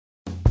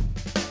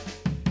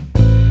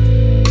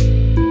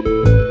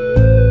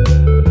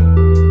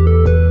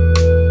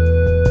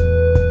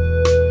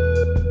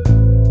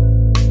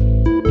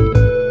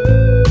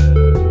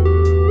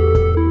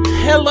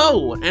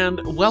and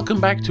welcome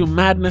back to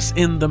Madness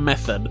in the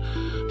Method,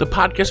 the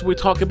podcast where we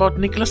talk about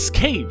Nicolas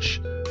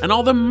Cage and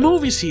all the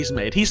movies he's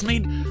made. He's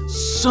made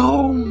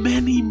so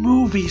many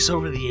movies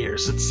over the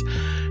years.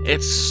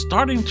 It's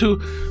starting to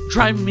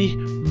drive me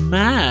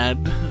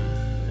mad.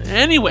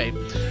 Anyway,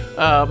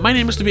 my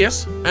name is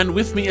Tobias, and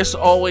with me as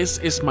always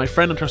is my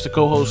friend and trusted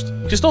co-host,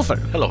 Christopher.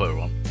 Hello,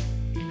 everyone.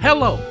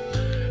 Hello.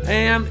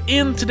 And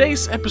in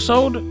today's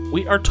episode,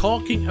 we are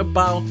talking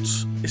about,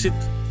 is it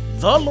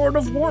The Lord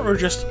of War or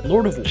just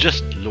Lord of War?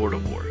 Just Lord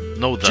of War.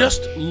 No, the.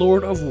 Just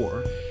Lord of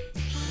War.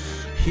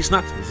 He's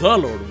not The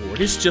Lord of War,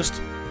 he's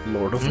just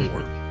Lord of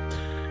War.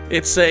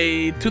 It's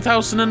a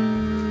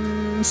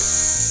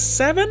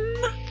 2007?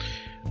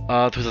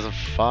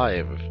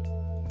 2005.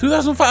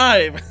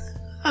 2005!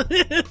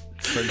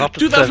 Not the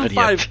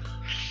 2005. yet.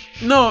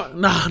 No,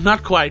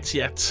 not quite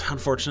yet,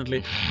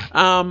 unfortunately.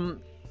 I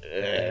don't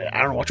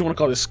know what you want to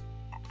call this.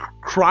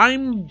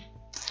 Crime,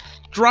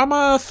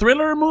 drama,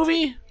 thriller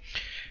movie?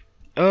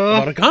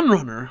 About a gun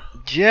runner.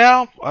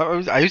 Yeah,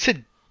 I would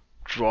say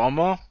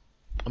drama.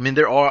 I mean,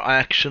 there are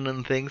action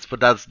and things, but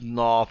that's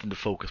not the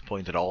focus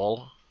point at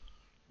all.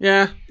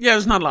 Yeah,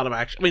 there's not a lot of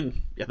action. I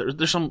mean, yeah,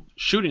 there's some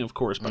shooting, of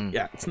course, but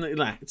yeah, it's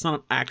not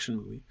an action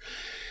movie.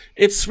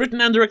 It's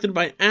written and directed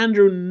by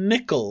Andrew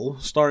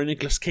Niccol, starring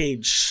Nicolas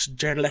Cage,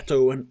 Jared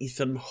Leto, and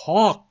Ethan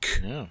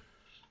Hawke. Yeah.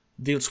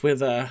 Deals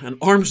with an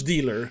arms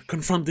dealer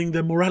confronting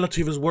the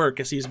morality of his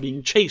work as he's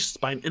being chased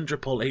by an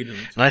Interpol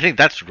agent. And I think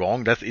that's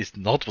wrong. That is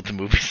not what the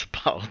movie's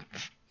about.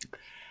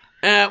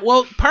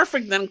 Well,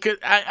 perfect then. 'Cause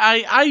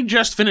I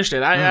just finished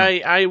it.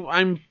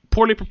 I'm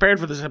poorly prepared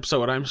for this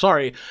episode. I'm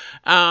sorry.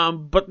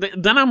 But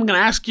then I'm gonna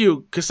ask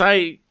you because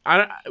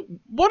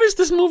what is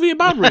this movie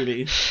about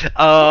really?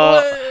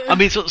 I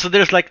mean, so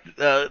there's like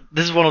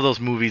this is one of those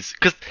movies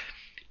because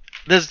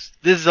this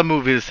is a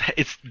movie.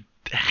 It's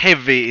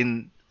heavy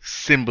in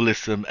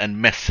symbolism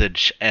and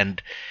message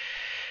and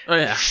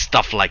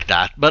stuff like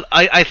that. But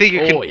I think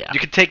you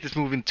can take this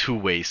movie in two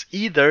ways.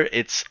 Either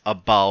it's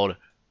about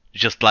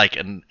just like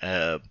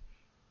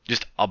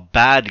just a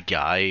bad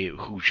guy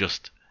who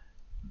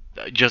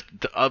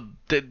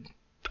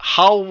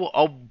how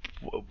a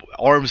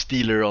arms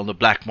dealer on the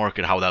black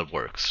market, how that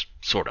works,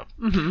 sort of.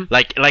 Mm-hmm.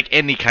 Like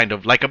any kind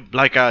of like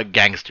a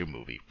gangster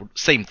movie,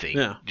 same thing.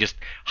 Yeah. Just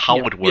how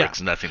it works,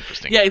 and that's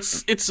interesting. Yeah,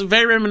 it's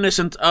very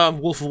reminiscent of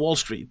Wolf of Wall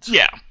Street.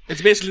 Yeah,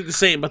 it's basically the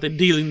same, but they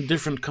deal in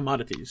different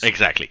commodities.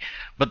 Exactly,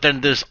 but then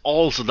there's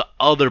also the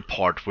other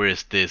part where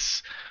it's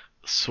this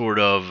sort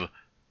of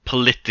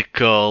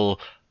political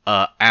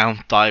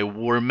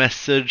anti-war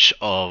message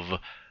of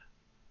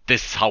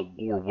this is how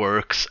war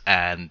works,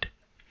 and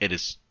it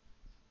is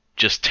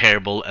just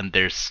terrible, and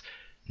there's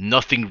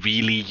nothing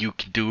really you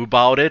can do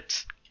about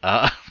it.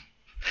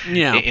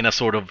 In a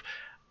sort of,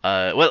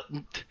 well,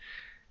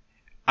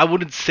 I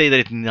wouldn't say that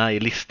it's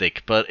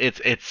nihilistic, but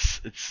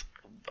it's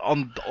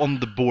on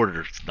the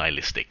border. It's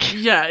nihilistic.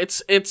 Yeah,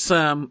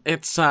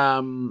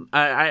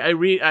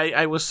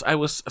 I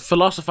was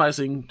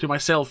philosophizing to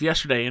myself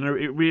yesterday, and I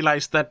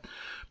realized that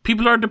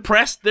people are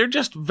depressed. They're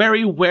just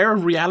very aware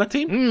of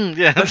reality.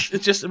 It's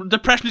just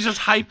depression is just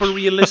hyper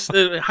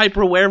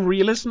aware of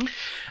realism.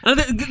 And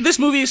this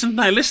movie isn't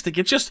nihilistic.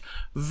 It's just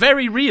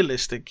very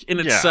realistic in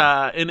its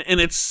in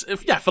its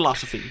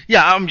philosophy.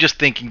 Yeah, I'm just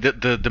thinking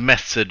that the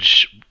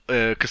message,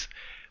 because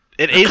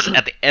it is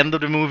at the end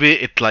of the movie.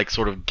 It like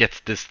sort of gets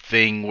this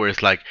thing where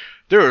it's like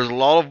there's a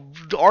lot of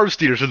arms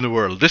dealers in the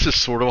world. This is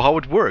sort of how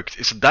it works.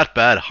 Is it that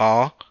bad,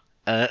 huh?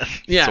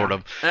 Sort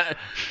of.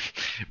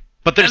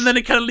 And then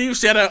it kind of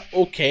leaves you at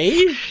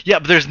okay. Yeah,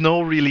 but there's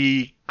no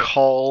really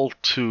call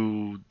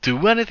to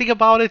do anything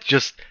about it.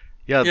 Just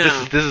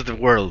this is the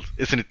world.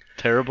 Isn't it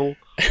terrible?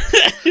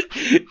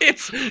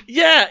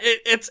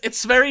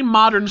 It's very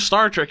modern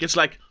Star Trek. It's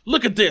like,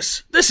 look at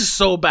this. This is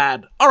so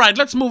bad. All right,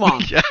 let's move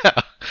on. Yeah.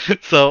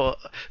 So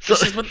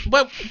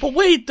but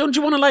wait, don't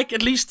you want to like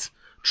at least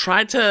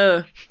try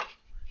to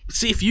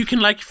see if you can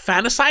like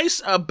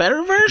fantasize a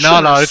better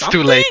version? No, it's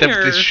too late.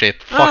 This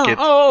shit. Fuck it.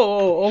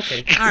 Oh,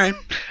 okay. All right.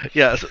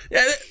 Yeah.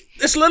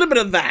 There's a little bit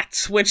of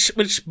that, which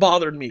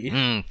bothered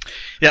me.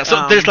 Yeah.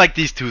 So there's like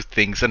these two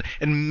things, and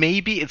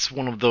maybe it's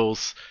one of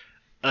those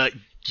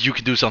you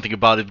can do something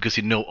about it because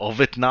you know of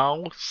it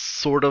now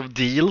sort of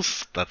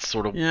deals. That's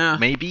sort of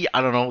maybe, I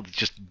don't know,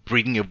 just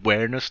bringing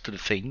awareness to the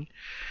thing,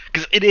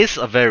 because it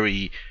isn't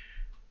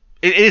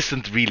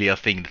really a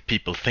thing that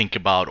people think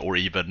about or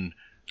even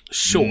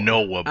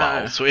know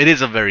about. So it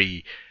is a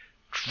very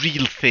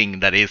real thing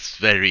that is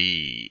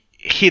very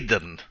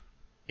hidden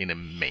in a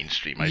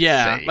mainstream, I'd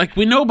say. Like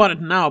we know about it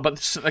now,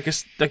 but like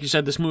you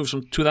said, this movie's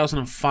from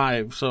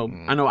 2005, so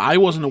I know I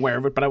wasn't aware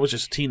of it, but I was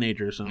just a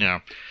teenager. So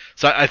yeah,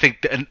 so I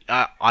think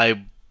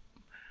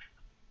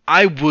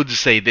I would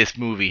say this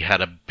movie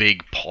had a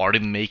big part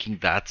in making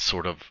that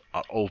sort of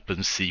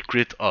open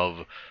secret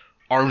of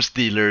arms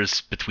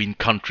dealers between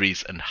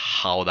countries and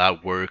how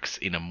that works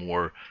in a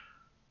more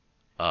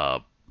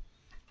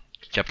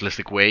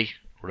capitalistic way,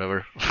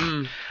 whatever.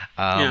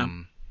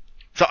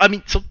 So I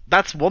mean, so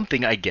that's one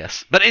thing, I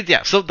guess. But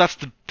so that's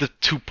the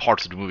two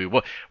parts of the movie.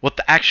 What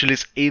the actual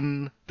is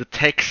in the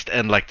text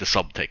and like the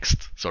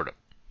subtext, sort of.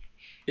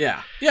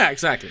 Yeah,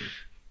 exactly.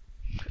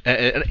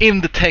 And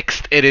in the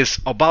text, it is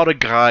about a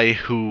guy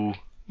who,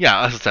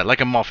 as I said, like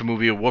a mafia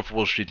movie, a Wolf of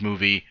Wall Street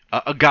movie,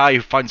 a guy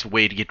who finds a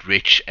way to get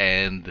rich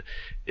and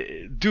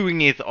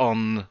doing it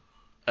on,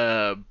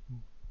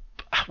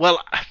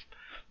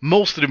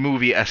 most of the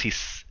movie, as he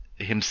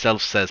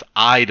himself says,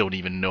 I don't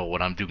even know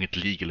what I'm doing it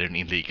legally and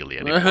illegally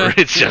anymore.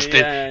 It's just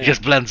it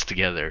just blends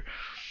together.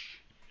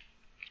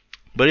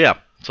 But yeah,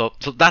 so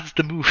that's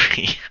the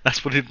movie.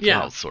 That's what it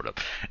involves, sort of.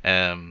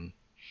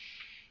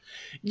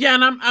 Yeah,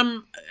 and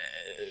I'm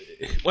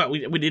well, we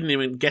didn't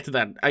even get to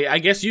that. I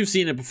guess you've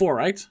seen it before,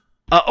 right?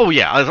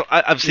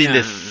 I've seen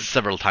this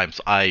several times.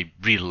 I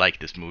really like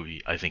this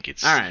movie. I think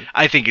it's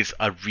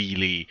a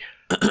really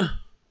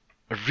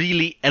a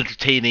really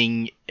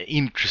entertaining,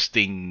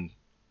 interesting,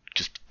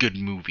 just good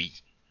movie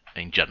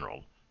in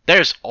general.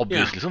 There's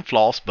obviously some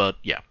flaws, but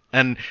yeah.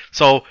 And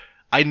so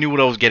I knew what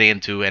I was getting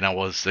into, and I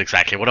was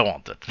exactly what I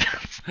wanted.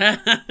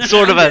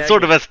 sort of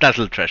a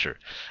national treasure.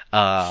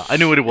 I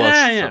knew what it was. So,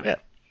 yeah.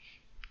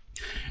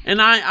 And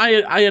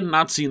I had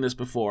not seen this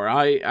before.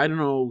 I don't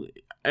know.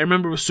 I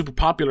remember it was super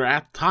popular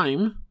at the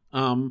time.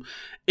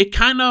 It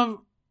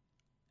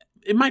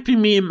might be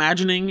me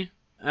imagining,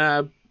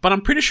 but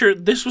I'm pretty sure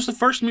this was the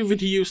first movie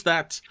to use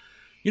that.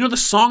 You know the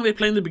song they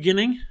play in the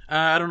beginning?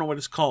 I don't know what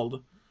it's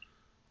called.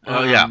 You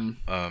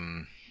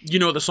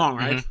know the song,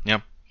 right? Mm-hmm,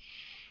 yeah.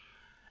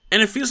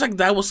 And it feels like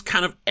that was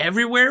kind of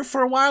everywhere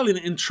for a while.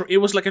 It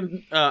was like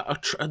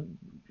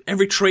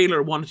every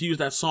trailer wanted to use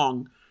that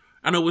song,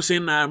 and it was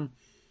in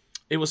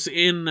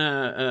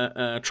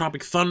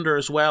Tropic Thunder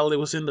as well. It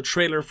was in the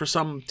trailer for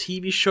some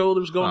TV show that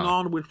was going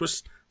on, which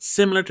was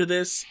similar to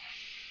this.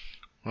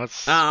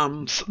 That's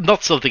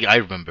not something I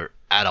remember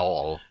at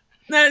all.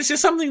 No, it's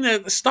just something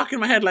that stuck in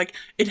my head. Like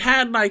it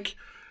had like,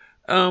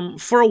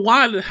 for a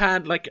while, it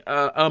had like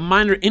a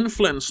minor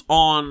influence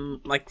on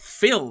like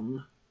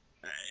film,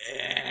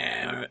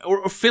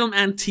 or film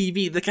and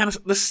TV.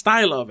 The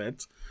style of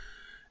it,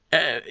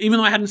 even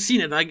though I hadn't seen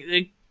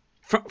it,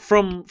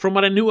 from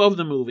what I knew of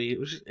the movie,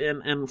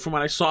 and from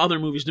what I saw other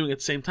movies doing at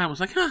the same time, I was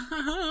like,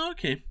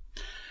 okay.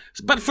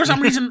 But for some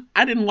reason,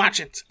 I didn't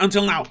watch it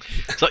until now.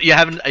 So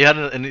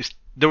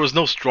there was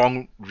no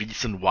strong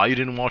reason why you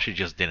didn't watch it;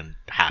 just didn't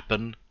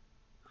happen.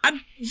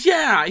 I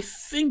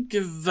think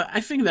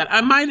that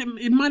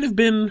it might have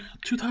been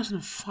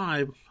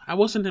 2005. I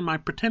wasn't in my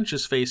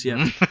pretentious phase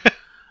yet.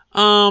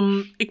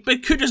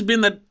 It could just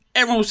been that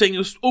everyone was saying it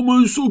was, oh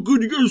man, it's so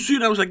good, you gotta see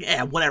it. I was like,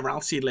 yeah, whatever, I'll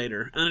see it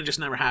later, and then it just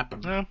never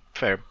happened. Yeah,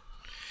 fair.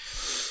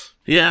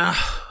 Yeah.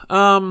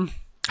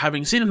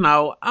 Having seen it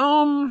now,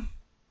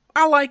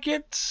 I like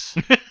it.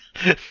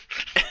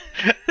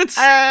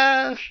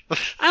 I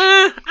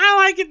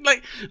like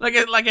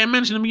it. Like I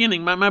mentioned in the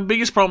beginning, my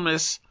biggest problem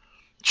is,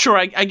 sure,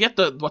 I get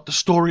what the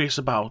story is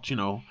about, you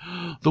know,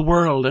 the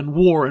world and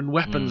war and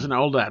weapons and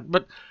all that,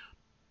 but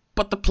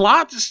the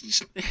plot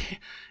is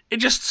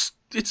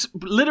it's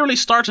literally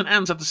starts and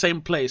ends at the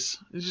same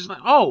place. It's just like,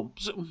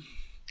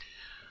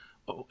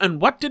 and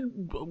what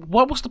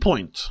was the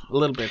point? A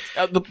little bit,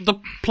 the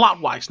plot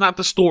wise, not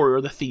the story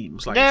or the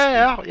themes. Like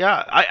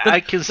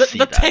I can see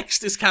the that.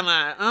 text is kind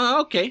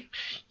of okay.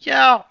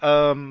 Yeah,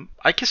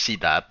 I can see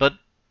that, but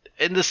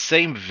in the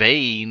same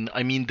vein,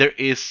 I mean, there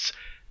is,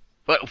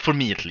 well, for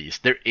me at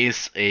least, there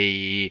is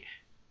a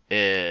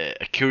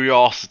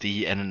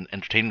curiosity and an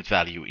entertainment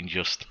value in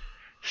just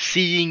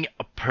seeing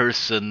a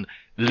person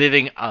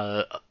living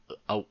a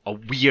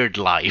weird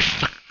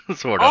life,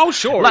 sort of. Oh,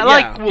 sure,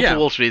 like Wolf of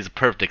Wall Street is a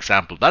perfect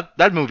example.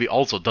 That movie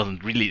also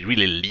doesn't really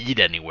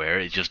lead anywhere.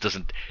 It just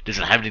doesn't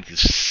have anything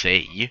to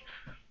say.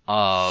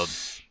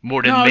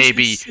 More than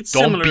maybe it's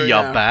don't similar, be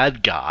a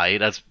bad guy.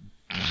 That's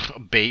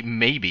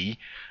maybe.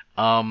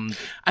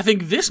 I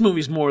think this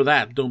movie's more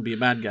that, don't be a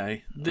bad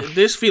guy.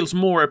 This feels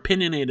more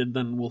opinionated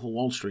than Wolf of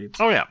Wall Street.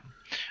 Oh yeah,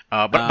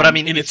 but I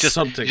mean, it's just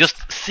subtext.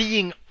 Just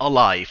seeing a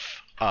life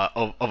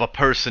of a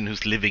person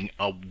who's living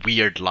a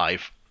weird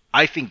life.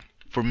 I think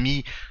for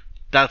me,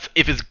 that's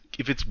if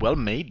it's well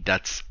made,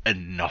 that's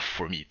enough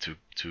for me to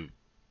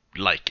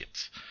like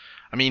it.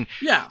 I mean,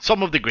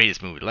 some of the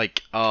greatest movies,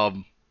 like I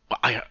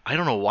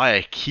don't know why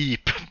I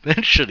keep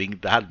mentioning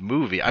that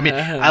movie. I mean,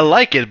 I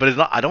like it, but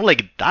I don't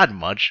like it that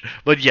much.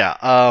 But yeah,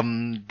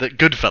 the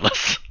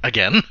Goodfellas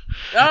again.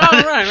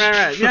 Oh,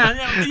 right.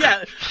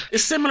 Yeah.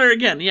 It's similar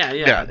again.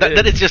 Yeah.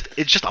 That it's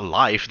just a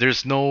life.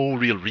 There's no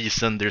real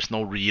reason. There's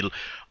no real.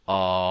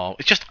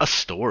 It's just a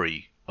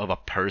story of a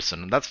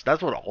person. And that's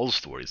what all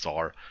stories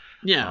are.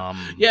 Yeah.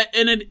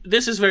 And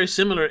this is very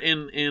similar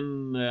in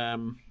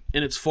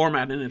its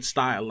format and its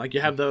style. Like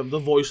you have the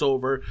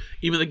voiceover,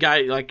 even the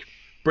guy like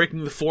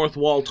breaking the fourth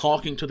wall,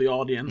 talking to the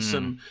audience,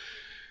 and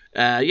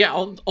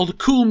all the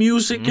cool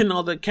music and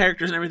all the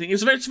characters and everything.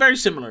 It's very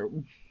similar.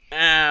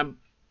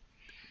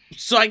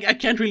 So I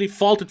can't really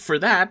fault it for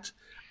that,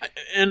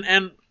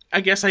 and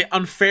I guess I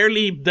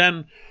unfairly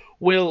then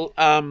will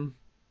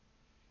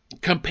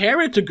compare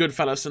it to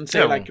Goodfellas and say,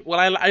 Yeah. like, well,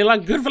 I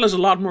like Goodfellas a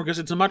lot more because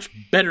it's a much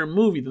better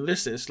movie than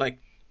this is, like,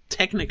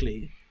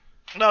 technically.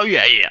 No,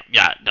 yeah.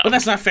 No. But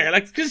that's not fair,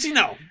 like, because,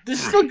 this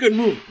is still a good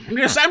movie.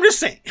 I'm just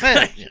saying.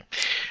 Like,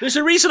 there's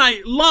a reason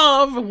I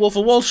love Wolf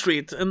of Wall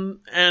Street, and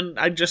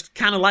I just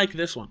kind of like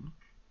this one.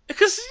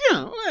 Because,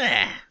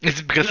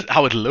 It's because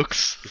how it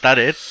looks. Is that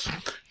it?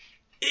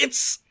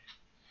 It's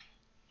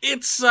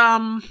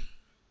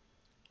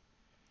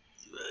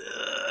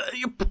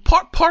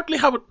partly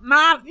how it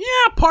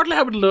partly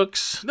how it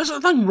looks. There's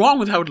nothing wrong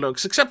with how it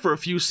looks, except for a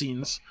few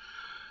scenes.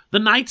 The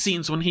night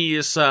scenes when he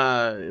is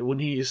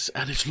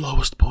at his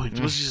lowest point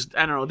was just,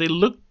 I don't know, they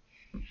look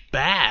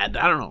bad.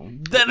 I don't know.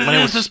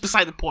 That's just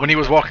beside the point. When he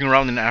was walking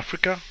around in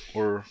Africa,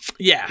 or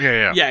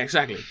yeah,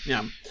 exactly,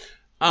 yeah.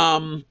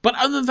 But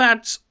other than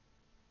that,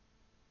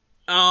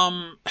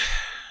 I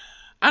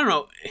don't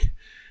know.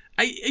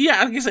 Like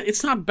I said,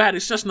 it's not bad.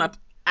 It's just not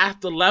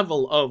at the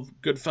level of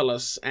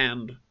Goodfellas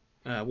and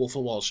Wolf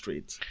of Wall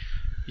Street.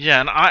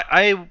 Yeah, and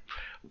I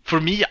for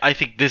me, I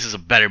think this is a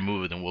better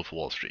movie than Wolf of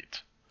Wall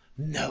Street.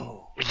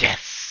 No.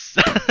 Yes.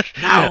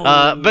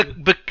 No.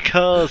 But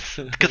because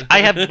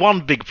I have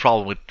one big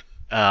problem with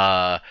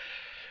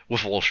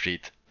Wolf of Wall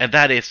Street, and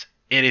that is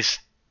it is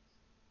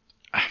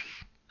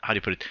how do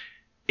you put it?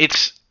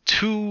 It's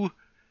too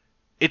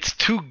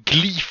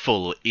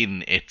gleeful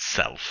in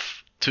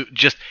itself.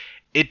 It's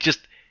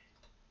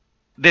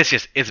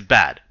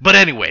bad. But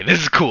anyway,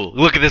 this is cool.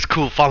 Look at this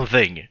cool fun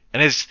thing,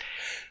 and it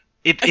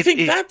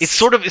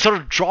sort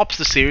of drops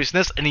the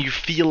seriousness, and you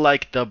feel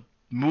like the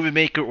movie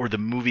maker or the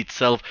movie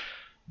itself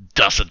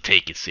doesn't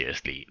take it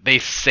seriously. They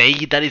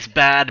say that it's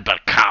bad,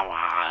 but come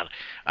on.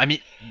 I mean,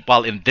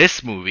 while in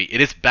this movie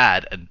it is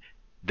bad, and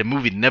the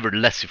movie never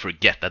lets you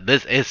forget that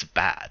this is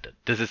bad.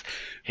 He's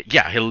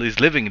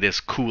living this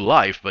cool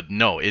life, but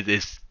no, it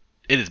is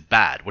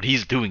bad. What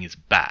he's doing is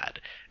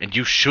bad, and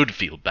you should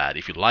feel bad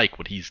if you like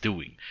what he's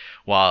doing.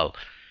 While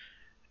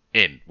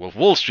in Wolf of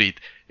Wall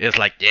Street, it's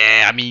like,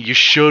 yeah, I mean, you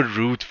should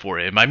root for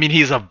him. I mean,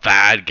 he's a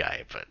bad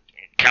guy, but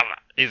come on,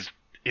 he's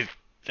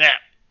yeah.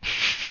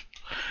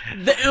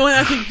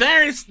 I think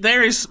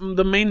there is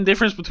the main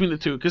difference between the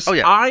two, because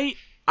I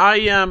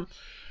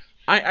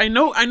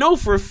know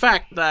for a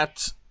fact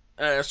that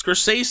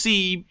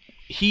Scorsese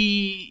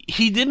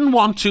he didn't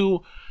want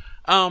to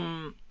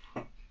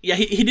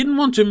he didn't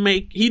want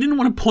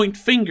to point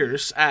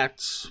fingers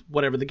at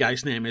whatever the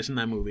guy's name is in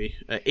that movie,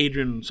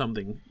 Adrian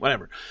something,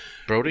 whatever,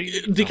 Brody,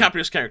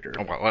 DiCaprio's character.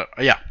 Oh, well,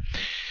 yeah.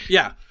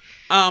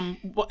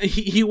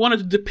 He wanted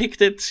to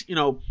depict it,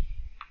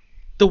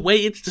 the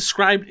way it's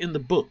described in the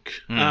book,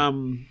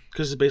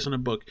 because it's based on a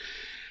book.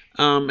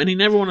 And he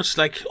never wanted to,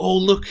 like, oh,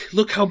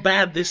 look how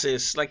bad this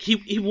is. Like,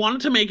 he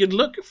wanted to make it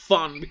look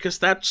fun because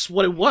that's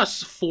what it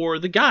was for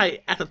the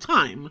guy at the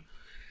time.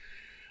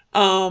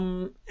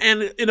 And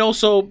it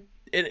also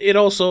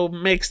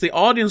makes the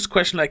audience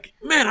question, like,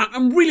 man,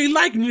 I'm really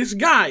liking this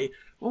guy.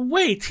 Well,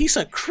 wait, he's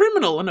a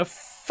criminal and a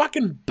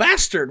fucking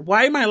bastard.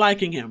 Why am I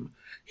liking him?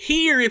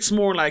 Here, it's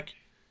more like,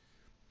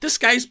 this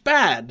guy's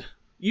bad.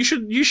 You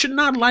should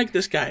not like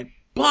this guy.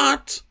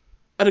 But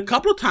at a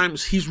couple of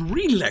times, he's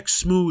really, like,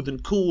 smooth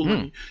and cool,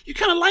 and you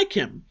kind of like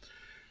him.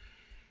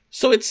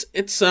 So it's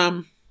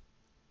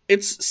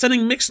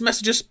sending mixed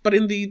messages, but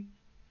in the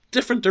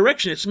different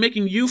direction. It's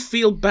making you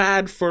feel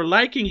bad for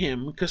liking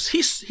him because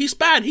he's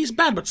bad,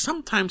 but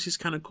sometimes he's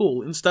kind of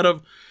cool. Instead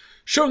of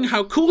showing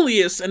how cool he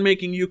is and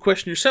making you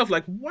question yourself,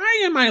 like,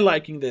 why am I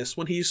liking this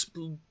when he's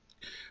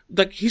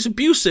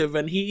abusive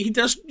and he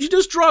does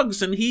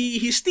drugs and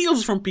he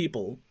steals from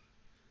people.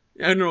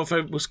 I don't know if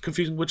I was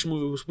confusing which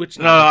movie was which.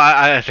 No,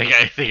 I think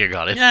I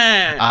got it.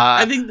 Yeah.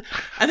 I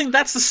think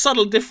that's the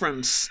subtle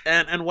difference,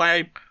 and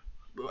why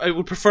I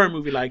would prefer a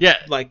movie like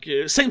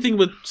same thing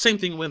with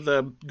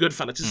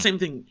Goodfellas. It's the same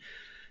thing.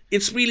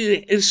 It's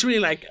really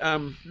like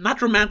not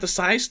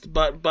romanticized,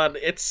 but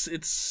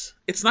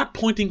it's not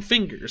pointing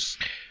fingers.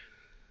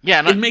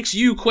 Yeah, it makes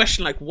you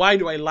question, like, why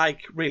do I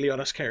like Ray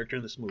Liotta's character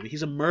in this movie?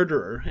 He's a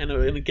murderer and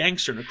a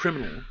gangster and a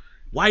criminal.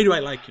 Why do I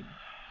like him?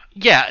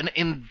 Yeah, and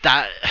in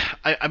that,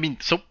 I mean,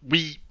 so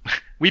we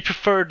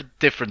preferred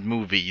different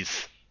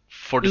movies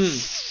for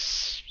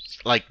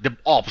like the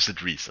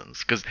opposite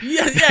reasons, because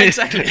yeah,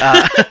 exactly.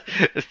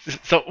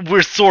 So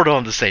we're sort of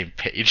on the same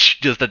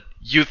page, just that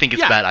you think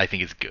it's bad, I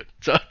think it's good.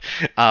 So,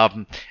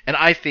 and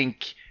I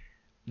think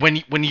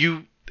when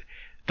you,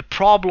 the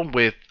problem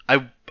with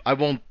I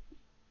won't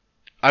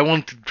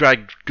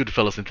drag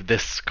Goodfellas into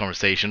this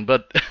conversation,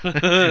 but Wolf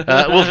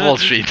of Wall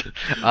Street.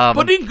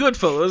 But in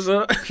Goodfellas,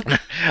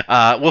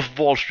 Wolf of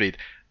Wall Street.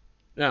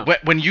 Yeah.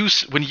 When you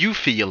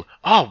feel,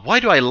 oh, why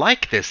do I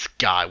like this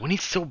guy when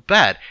he's so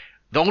bad?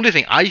 The only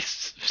thing I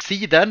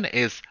see then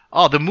is,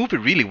 oh, the movie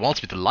really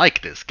wants me to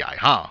like this guy,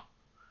 huh?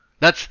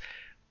 That's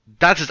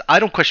I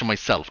don't question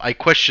myself. I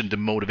question the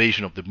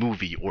motivation of the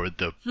movie or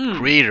the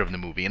creator of the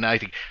movie, and I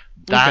think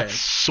that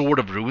sort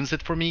of ruins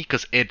it for me,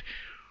 because it.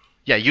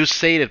 Yeah, you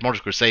say that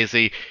Martin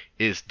Scorsese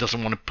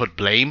doesn't want to put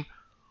blame,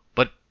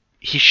 but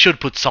he should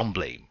put some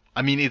blame.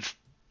 I mean,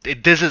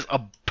 this is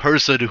a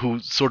person who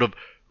sort of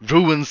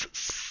ruins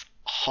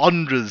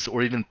hundreds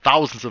or even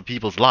thousands of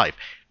people's life,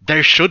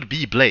 there should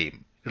be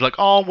blame. It's like,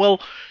 oh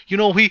well,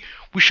 we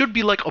should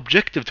be like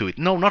objective to it.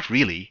 No, not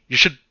really. You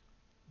should.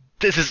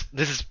 This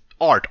is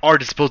art.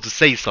 Art is supposed to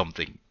say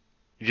something.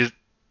 You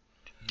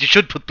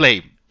should put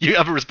blame. You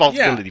have a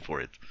responsibility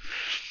for it.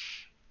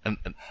 And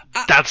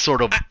that's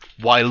sort of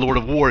why Lord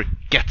of War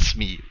gets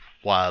me,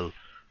 while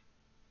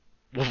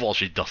Wolf of Wall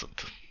Street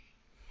doesn't.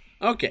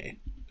 Okay.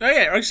 Oh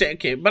yeah,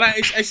 okay, but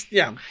I see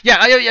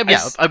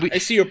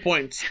your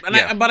point,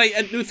 and but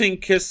I do think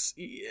because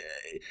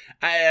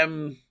I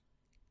am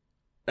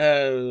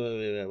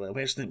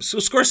where's his name? So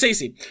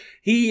Scorsese,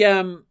 he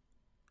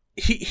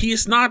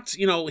is not,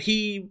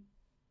 he's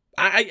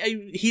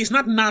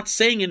not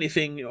saying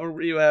anything,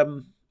 or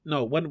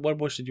no, what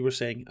was it you were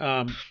saying?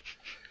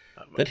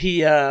 That he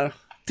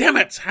damn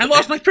it, I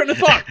lost my train of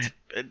thought.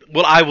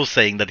 Well, I was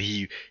saying that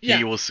he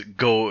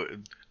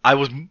I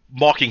was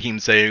mocking him,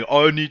 saying,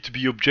 I need to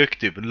be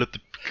objective and let the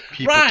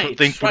people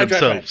think for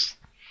themselves.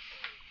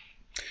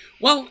 Right.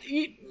 Well,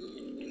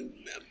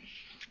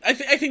 I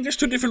think there's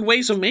two different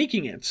ways of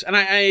making it. And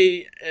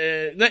I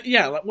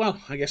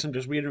guess I'm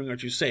just reiterating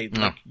what you say.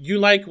 No. Like, you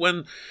like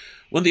when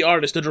the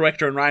artist, the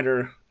director and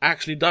writer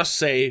actually does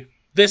say,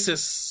 this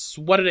is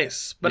what it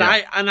is. But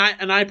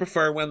I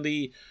prefer when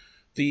the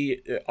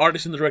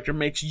artist and the director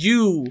makes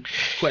you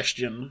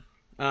question.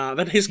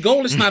 That his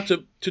goal is not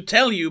to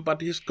tell you,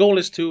 but his goal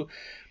is to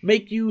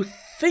make you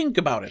think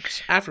about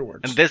it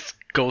afterwards. And this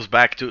goes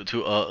back to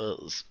a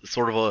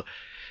sort of a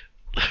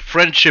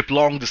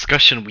friendship-long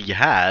discussion we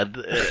had,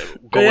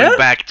 going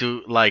back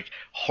to like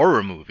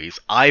horror movies.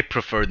 I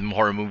prefer them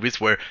horror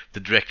movies where the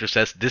director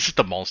says, this is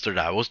the monster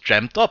that was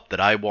dreamt up, that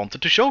I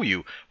wanted to show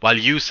you. While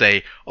you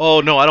say,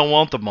 oh no, I don't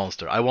want the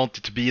monster. I want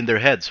it to be in their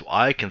head so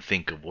I can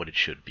think of what it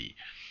should be.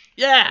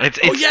 Yeah.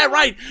 Oh, yeah,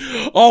 right.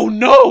 Oh,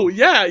 no.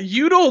 Yeah,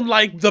 you don't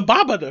like the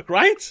Babadook,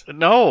 right?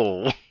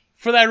 No.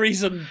 For that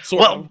reason,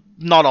 sort of. Well,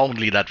 not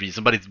only that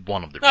reason, but it's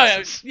one of the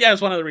reasons. Yeah,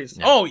 it's one of the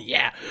reasons. Yeah. Oh,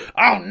 yeah.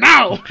 Oh,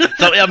 no.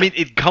 So, I mean,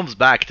 it comes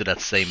back to that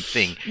same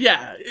thing.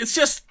 Yeah, it's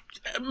just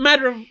a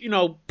matter of,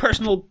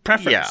 personal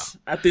preference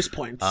at this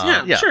point.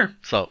 Yeah, sure.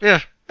 So,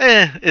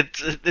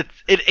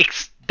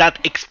 that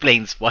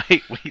explains why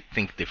we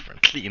think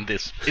differently in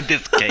this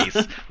case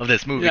of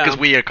this movie, because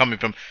we are coming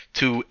from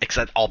two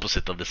exact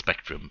opposite of the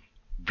spectrum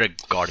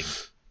regarding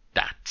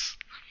that.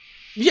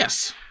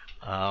 Yes.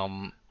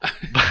 Well,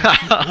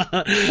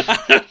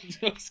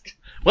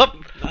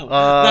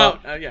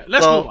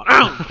 let's move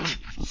on.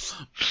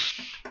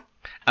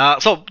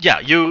 So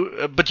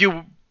yeah, but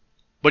you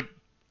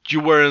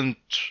weren't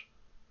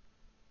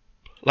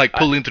like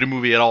pulled into the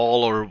movie at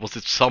all, or was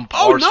it some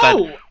parts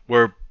that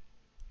were?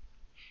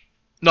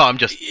 No, I'm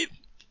just.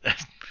 Okay.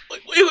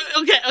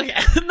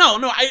 No.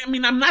 I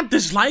mean, I'm not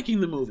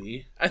disliking the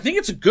movie. I think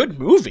it's a good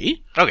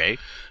movie. Okay.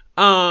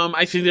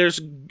 I think there's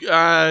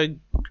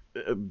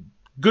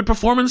good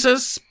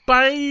performances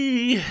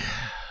by.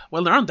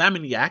 Well, there aren't that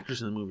many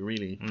actors in the movie,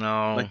 really.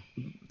 No. Like,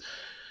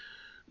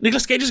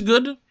 Nicolas Cage is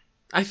good.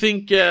 I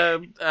think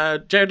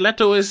Jared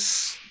Leto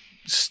is.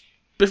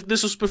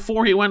 This was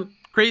before he went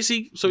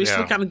crazy, so he's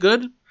still kind of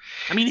good.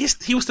 I mean,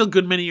 he was still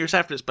good many years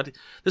after this, but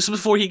this was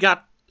before he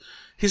got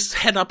his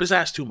head up his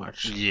ass too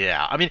much.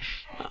 Yeah, I mean,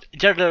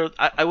 Jared Leto,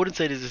 I wouldn't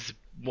say this is.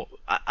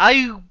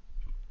 I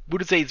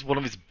wouldn't say it's one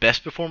of his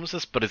best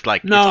performances, but it's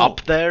like it's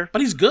up there.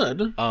 But he's good.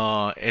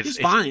 He's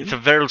fine. It's a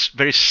very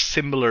very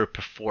similar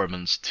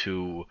performance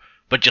to,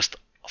 but just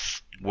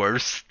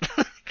worse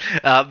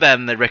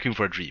than Requiem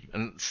for a Dream,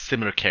 and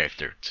similar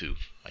character too,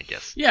 I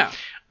guess. Yeah.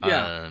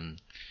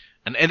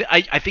 And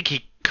I think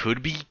he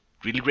could be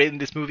really great in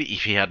this movie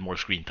if he had more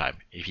screen time,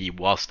 if he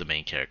was the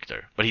main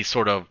character. But he's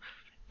sort of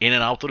in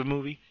and out of the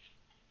movie.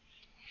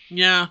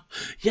 Yeah,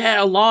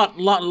 a lot.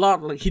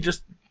 Like, he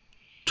just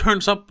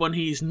turns up when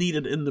he's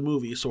needed in the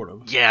movie, sort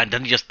of. Yeah, and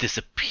then he just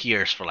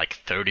disappears for like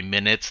 30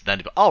 minutes.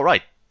 Then, oh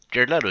right,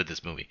 Jared Leto in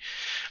this movie.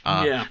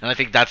 And I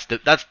think that's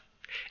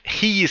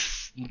he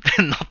is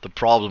not the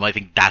problem. I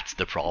think that's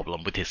the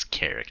problem with his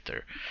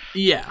character.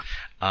 Yeah.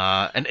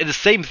 And the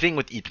same thing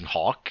with Ethan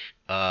Hawke.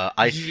 The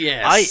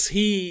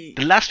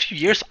last few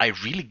years I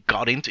really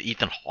got into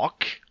Ethan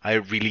Hawke. I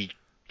really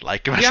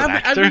like him as an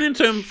actor. I've been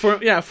into him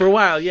for a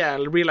while. Yeah,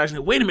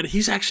 realizing, wait a minute,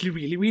 he's actually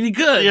really, really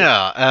good.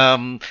 Yeah.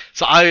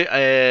 So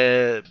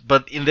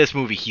but in this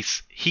movie,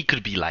 he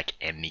could be like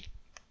any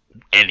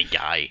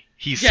guy.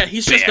 He's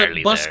just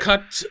a buzz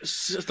cut,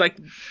 like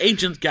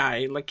agent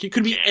guy. Like he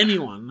could be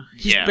anyone.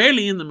 He's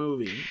barely in the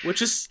movie,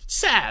 which is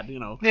sad,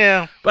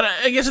 Yeah. But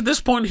I guess at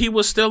this point he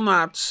was still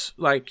not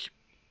like.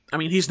 I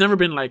mean, he's never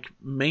been like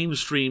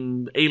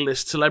mainstream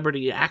A-list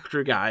celebrity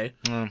actor guy.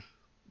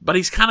 But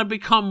he's kind of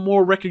become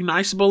more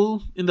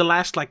recognizable in the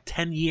last,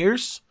 10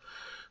 years.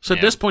 So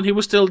at this point, he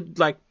was still,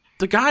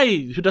 the guy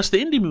who does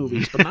the indie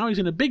movies, but now he's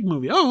in a big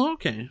movie. Oh,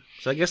 okay.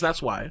 So I guess that's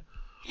why.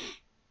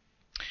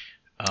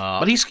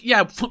 But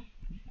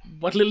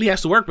what little he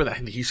has to work with, I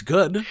think he's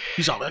good.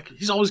 He's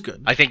always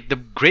good. I think the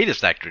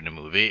greatest actor in the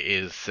movie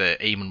is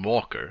Eamon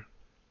Walker.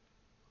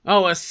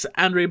 Oh, it's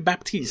Andre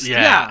Baptiste.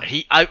 Yeah.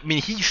 He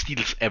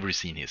steals every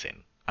scene he's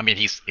in. I mean,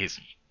 he's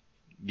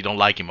you don't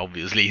like him,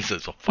 obviously. He's a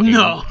fucking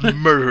No.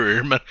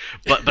 murderer, but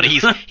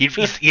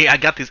I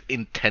got this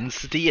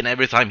intensity, and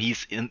every time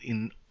he's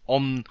in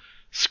on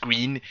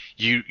screen,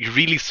 you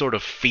really sort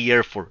of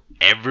fear for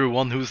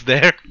everyone who's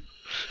there.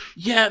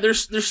 Yeah,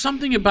 there's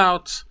something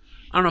about,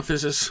 I don't know if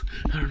this is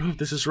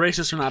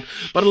racist or not,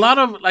 but a lot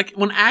of, like,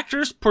 when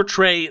actors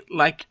portray,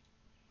 like,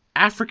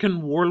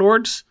 African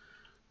warlords,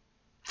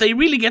 they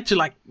really get to,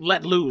 like,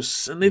 let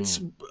loose, and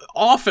it's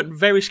often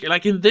very scary.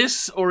 Like in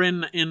this, or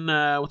in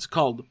what's it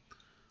called?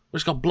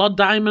 What's it called? Blood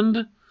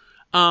Diamond.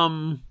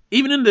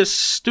 Even in this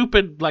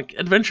stupid, like,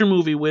 adventure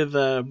movie with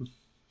Matthew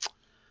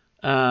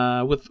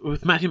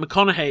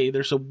McConaughey,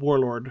 there's a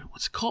warlord.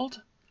 What's it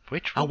called?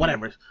 Which Oh, one?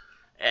 whatever.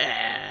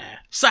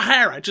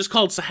 Sahara, just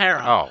called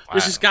Sahara. Oh,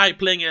 There's this guy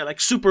playing a,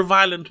 like, super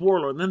violent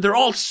warlord, and they're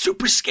all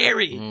super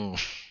scary.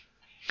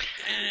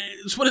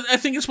 I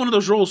think it's one of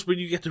those roles where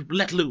you get to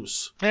let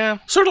loose. Yeah.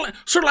 Sort of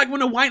like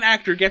when a white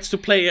actor gets to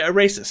play a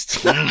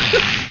racist.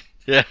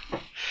 Yeah.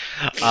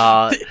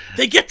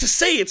 They get to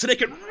say it, so they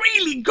can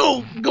really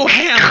go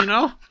ham, you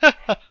know.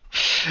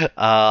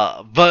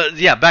 But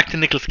yeah, back to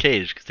Nicolas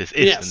Cage, because this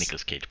is Yes. the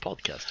Nicolas Cage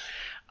podcast.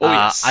 Oh,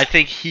 yes. I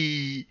think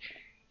he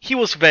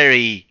was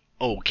very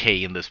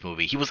okay in this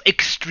movie. He was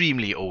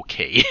extremely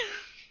okay.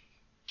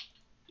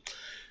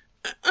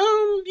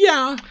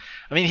 Yeah.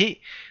 I mean,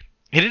 he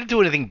didn't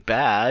do anything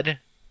bad,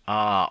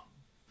 but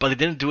he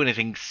didn't do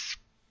anything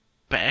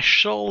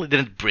special. He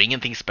didn't bring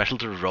anything special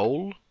to the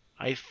role,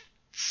 I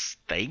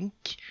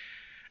think.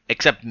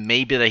 Except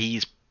maybe that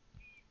he's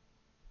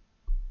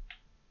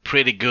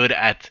pretty good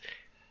at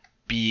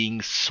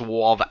being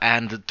suave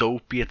and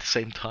dopey at the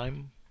same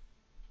time.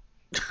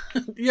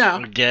 Yeah.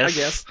 I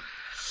guess.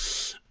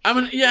 I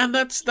mean, yeah,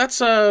 that's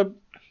kind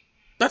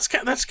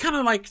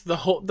of like the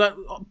whole that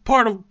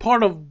part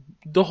of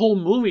the whole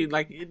movie.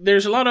 Like,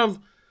 there's a lot of,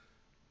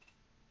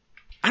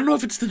 I don't know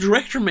if it's the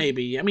director.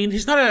 Maybe, I mean,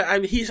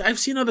 I've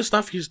seen other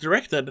stuff he's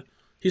directed.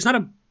 He's not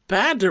a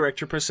bad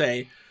director per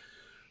se,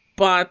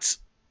 but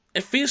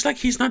it feels like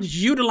he's not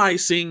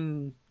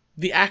utilizing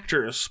the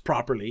actors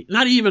properly.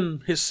 Not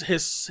even his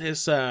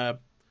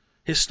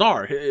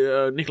star,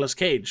 Nicolas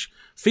Cage,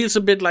 feels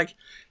a bit like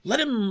let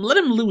him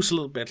loose a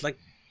little bit, like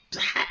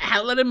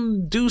let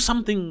him do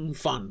something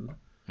fun.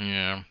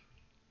 Yeah.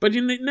 But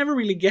it never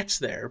really gets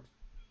there.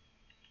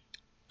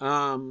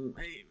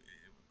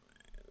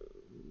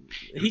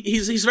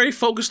 He's very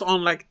focused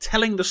on, like,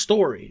 telling the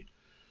story.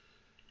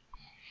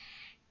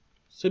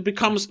 So it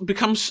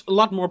becomes a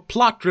lot more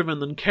plot driven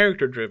than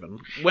character driven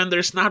when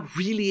there's not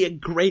really a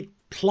great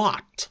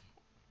plot.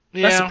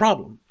 Yeah. That's the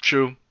problem.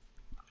 True.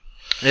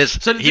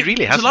 So He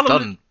really there's a hasn't lot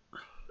of done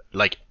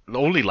like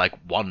only like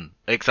one,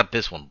 except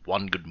this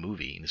one good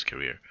movie in his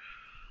career.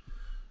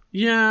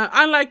 Yeah,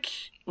 I like.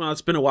 Well,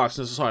 it's been a while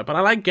since I saw it, but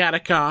I like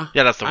Gattaca.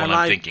 Yeah, that's the one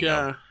I I'm thinking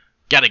of.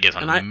 Gattaca is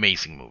an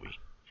amazing movie.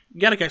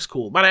 Gattaca's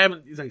cool, but I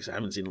haven't seen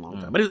it in a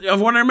long time. But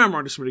of what I remember,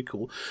 it's really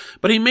cool.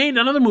 But he made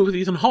another movie with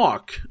Ethan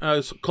Hawke.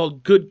 It's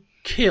called Good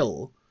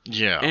Kill.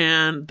 Yeah.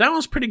 And that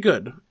one's pretty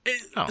good.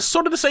 It's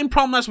sort of the same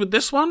problem as with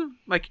this one.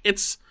 Like,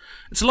 it's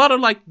a lot of,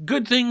 like,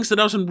 good things that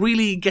doesn't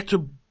really get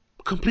to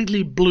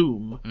completely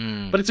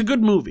bloom. But it's a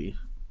good movie.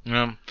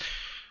 Yeah,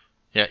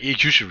 you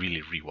should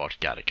really rewatch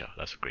Gattaca.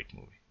 That's a great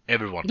movie.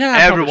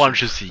 Everyone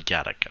should see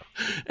Gattaca.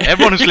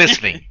 Everyone who's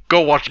listening,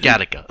 go watch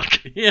Gattaca.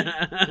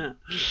 Yeah.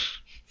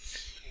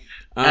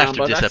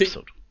 After this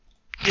episode.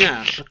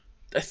 Yeah, but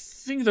I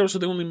think those are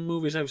the only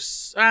movies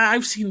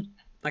I've seen,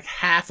 like,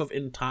 half of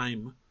in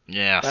time.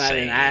 Yeah, but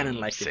same, I didn't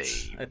like same.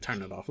 it. I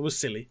turned it off. It was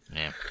silly.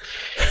 Yeah.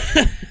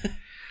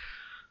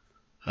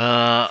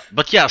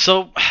 But yeah,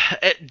 so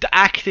the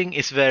acting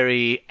is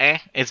very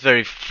it's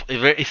very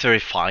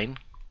fine.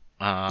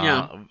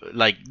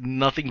 Like,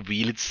 nothing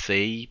really to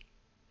say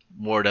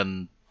more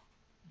than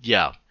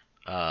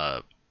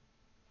what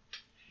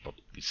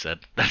we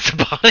said. That's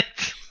about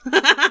it.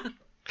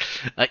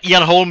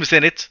 Ian Holm is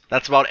in it.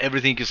 That's about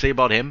everything you can say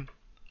about him.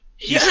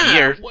 He's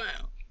here.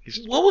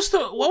 What was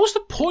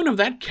the point of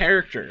that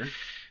character?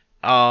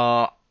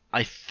 I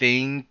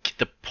think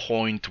the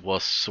point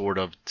was sort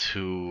of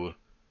to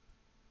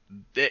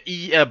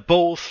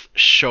both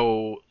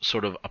show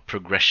sort of a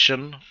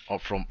progression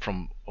of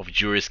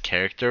Yuri's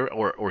character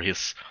or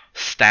his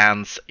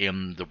stance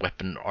in the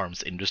weapon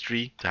arms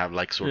industry, to have,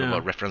 like, sort of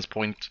a reference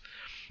point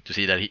to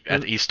see that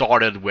he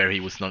started where he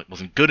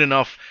wasn't good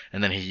enough,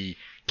 and then he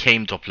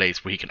came to a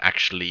place where he can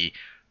actually,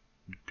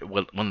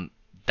 well, when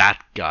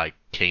that guy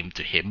came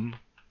to him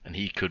and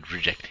he could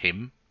reject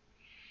him.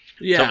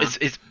 Yeah. So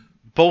it's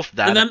both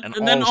that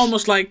and then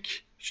almost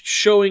like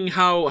showing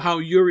how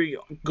Yuri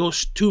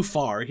goes too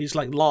far. He's,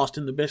 like, lost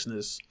in the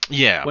business.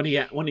 Yeah. When he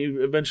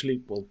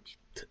eventually, well,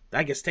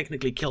 I guess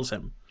technically kills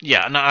him.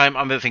 Yeah, and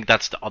I think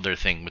that's the other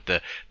thing with the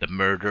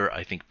murder.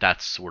 I think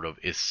that sort of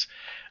is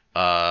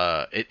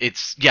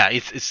it's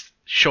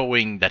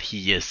showing that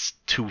he is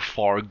too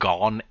far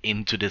gone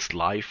into this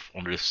life,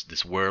 on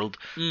this world,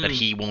 that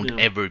he won't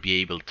ever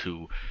be able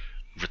to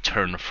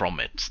return from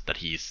it. That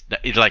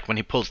it's like when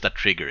he pulls that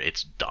trigger,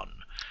 it's done.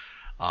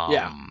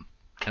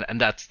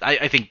 and that's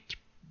I think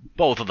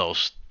both of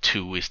those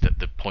two is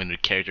the point of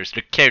the characters.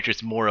 The character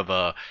is more of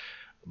a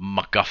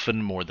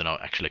MacGuffin more than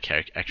actual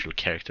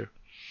character.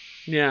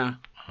 Yeah.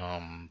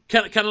 Um,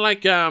 Kind of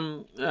like I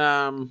don't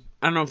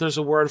know if there's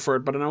a word for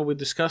it, but I know we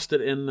discussed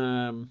it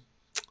in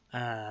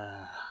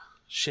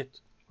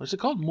what's it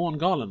called?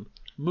 Moonstruck.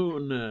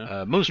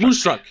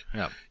 Moonstruck.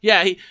 Yeah.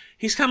 Yeah,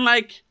 he's kind of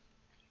like,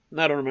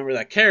 I don't remember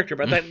that character,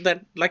 but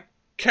that like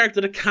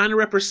character that kind of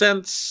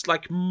represents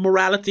like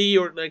morality,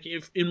 or like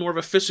if in more of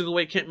a physical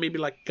way, can't maybe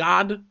like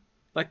God,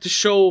 like to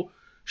show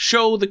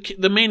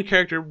the main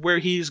character where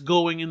he's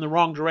going in the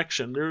wrong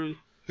direction.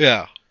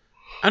 Yeah.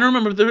 I don't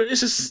remember.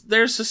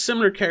 There's a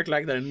similar character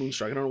like that in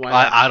Moonstruck. I don't know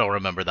why. I don't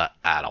remember that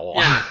at all.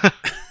 Yeah.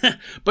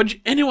 But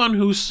anyone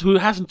who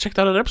hasn't checked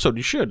out that episode,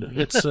 you should.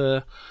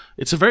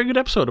 It's a very good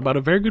episode about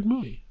a very good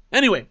movie.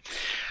 Anyway,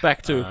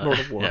 back to Lord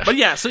of War. Yeah. But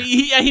yeah, so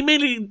he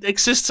mainly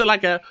exists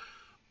like a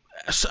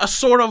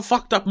sort of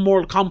fucked up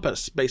moral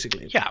compass,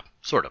 basically. Yeah,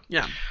 sort of.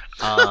 Yeah.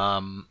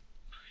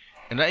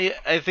 And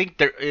I think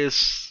there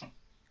is.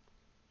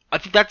 I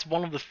think that's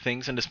one of the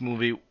things in this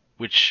movie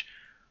which,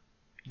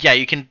 yeah,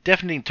 you can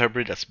definitely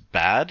interpret it as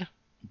bad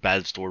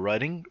story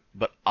writing,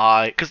 but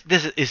because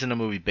this isn't a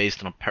movie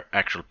based on an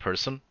actual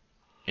person.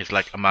 It's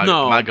like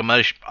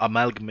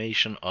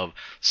amalgamation of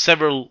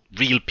several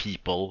real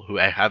people who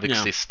have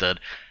existed,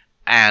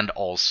 and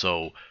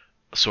also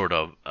sort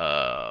of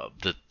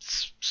the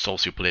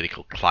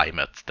socio-political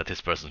climate that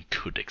this person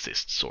could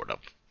exist, sort of.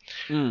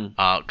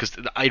 Because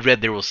I read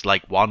there was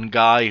like one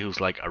guy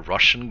who's like a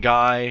Russian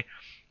guy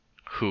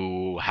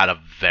who had a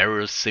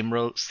very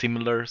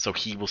similar, so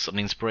he was an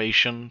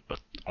inspiration, but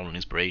only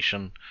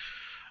inspiration.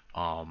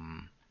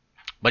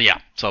 But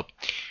yeah, so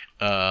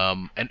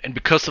and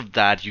because of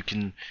that, you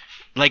can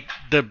like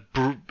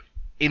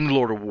in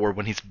Lord of War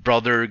when his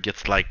brother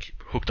gets like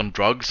hooked on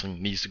drugs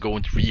and needs to go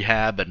into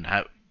rehab and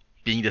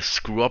being the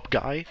screw up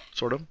guy,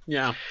 sort of.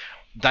 Yeah,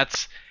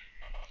 that's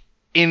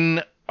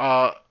in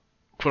quote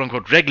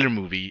unquote regular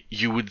movie.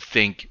 You would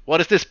think,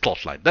 what is this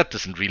plotline?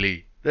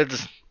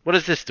 What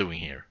is this doing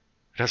here?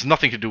 It has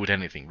nothing to do with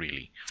anything,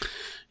 really.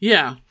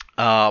 Yeah.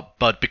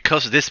 But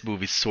because this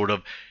movie is sort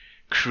of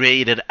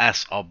created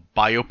as a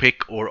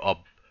biopic or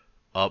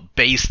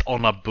based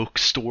on a book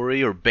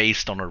story or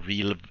based on a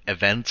real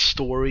event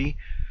story,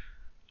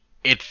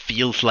 it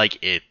feels like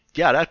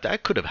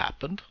that could have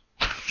happened.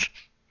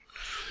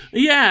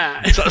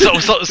 Yeah.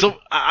 So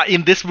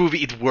in this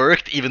movie it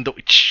worked, even though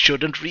it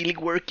shouldn't really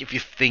work if you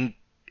think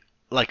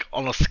like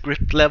on a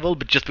script level,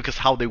 but just because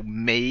how they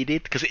made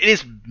it, because it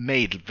is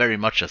made very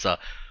much as a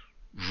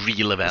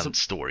real event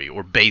story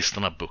or based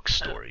on a book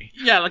story.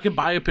 Yeah, like a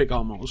biopic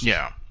almost.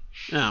 Yeah.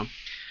 Yeah.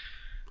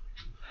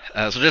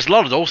 So there's a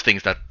lot of those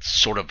things that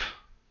sort of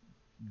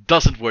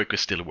doesn't work but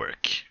still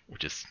work,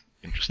 which is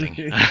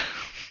interesting.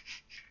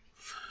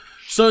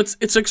 So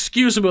it's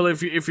excusable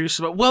if you're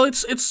well,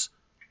 it's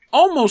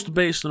almost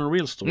based on a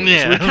real story.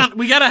 Yeah. So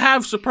we gotta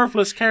have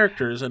superfluous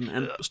characters and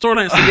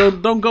storylines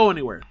that don't go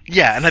anywhere.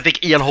 Yeah, and I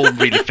think Ian Holm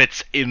really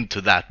fits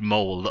into that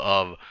mold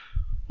of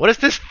what is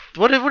this?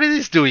 What is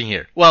this doing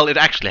here? Well, it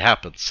actually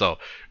happened, so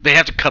they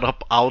had to cut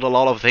out a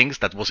lot of things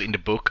that was in the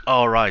book.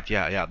 Oh, right,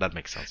 yeah, that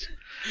makes sense.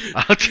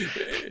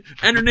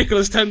 Andrew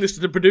Nicholas telling this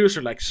to the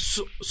producer, like,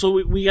 so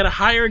we gotta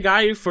hire a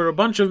guy for a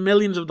bunch of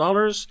millions of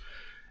dollars,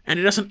 and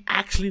he doesn't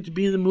actually need to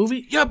be in the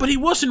movie? Yeah, but he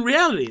was in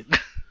reality.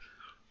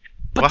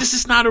 But this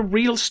is not a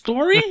real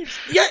story?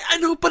 Yeah, I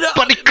know, but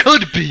it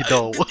could be,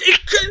 though.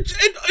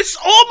 It's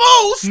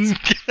almost!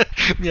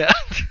 Yeah.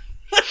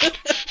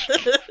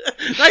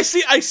 I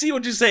see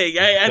what you're saying,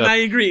 and I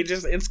agree.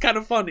 It's kind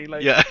of funny,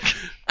 like. Yeah.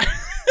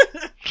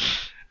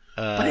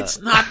 But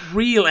it's not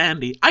real,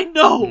 Andy. I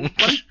know.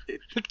 But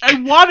I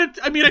want it.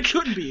 I mean, it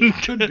could be. It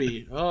could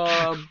be.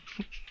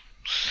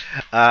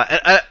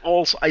 And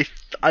also,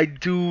 I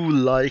do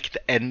like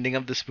the ending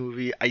of this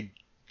movie. I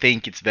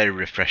think it's very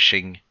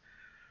refreshing.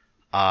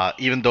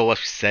 Even though, as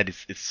we said,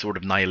 it's sort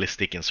of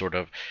nihilistic and sort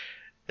of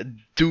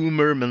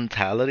doomer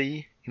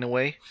mentality in a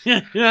way.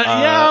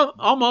 Yeah,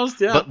 almost.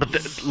 Yeah.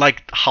 But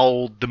like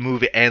how the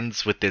movie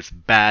ends with this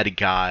bad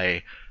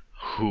guy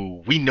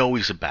who we know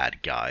is a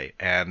bad guy,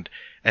 and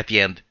at the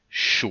end,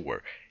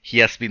 sure, he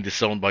has been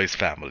disowned by his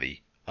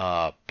family,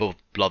 both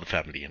blood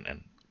family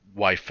and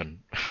wife and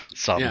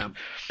son. Yeah,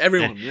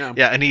 everyone. Yeah,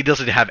 and he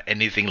doesn't have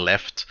anything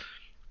left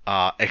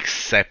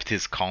except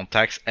his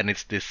contacts, and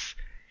it's this.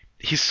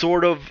 He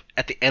sort of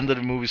at the end of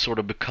the movie sort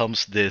of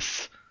becomes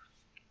this.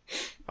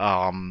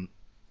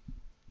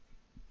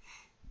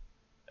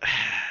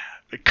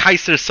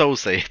 Kaiser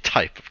Soze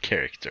type of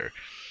character.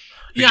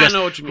 I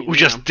know what you mean. Who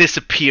just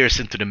disappears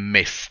into the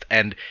mist,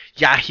 and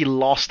he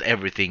lost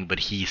everything, but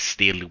he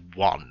still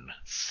won,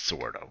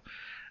 sort of.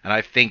 And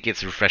I think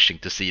it's refreshing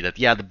to see that,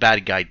 the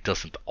bad guy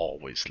doesn't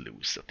always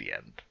lose at the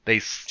end.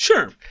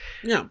 Sure,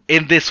 yeah.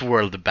 In this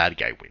world, the bad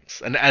guy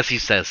wins. And as he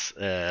says,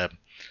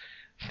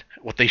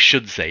 what they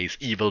should say is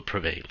evil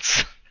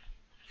prevails.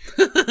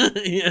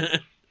 Yeah.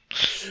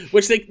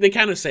 Which they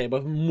kind of say,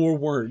 but more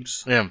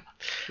words. Yeah.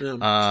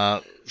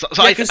 Yeah. So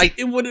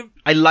it would have.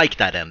 I like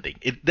that ending.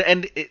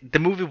 The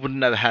movie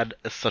wouldn't have had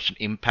such an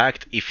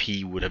impact if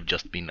he would have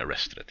just been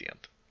arrested at the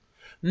end.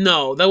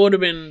 No, that would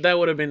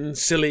have been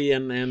silly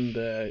and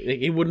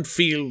it wouldn't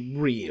feel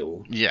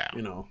real. Yeah.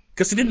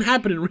 Because it didn't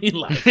happen in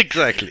real life.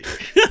 Exactly.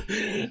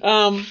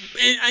 I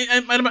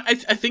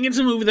think it's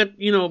a movie that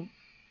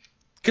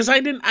because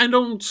I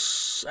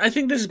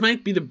think this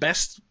might be the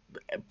best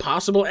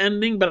possible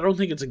ending, but I don't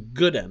think it's a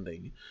good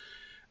ending.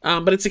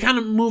 But it's the kind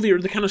of movie or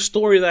the kind of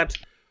story that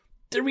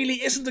there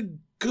really isn't a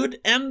good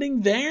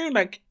ending there.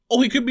 Like,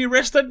 he could be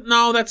arrested.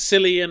 No, that's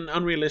silly and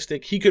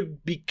unrealistic. He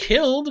could be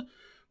killed,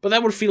 but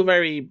that would feel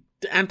very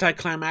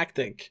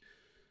anticlimactic.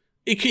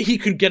 He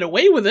could get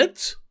away with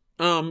it,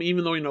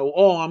 even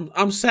though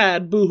I'm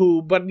sad,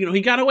 boo-hoo, but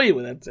he got away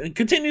with it and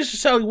continues to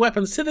sell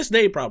weapons to this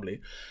day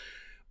probably.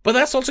 But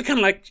that's also kind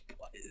of like,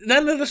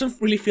 then it doesn't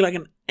really feel like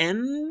an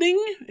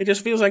ending. It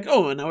just feels like,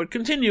 and now it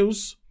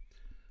continues.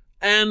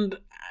 And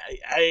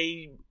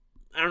I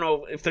don't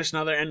know if there's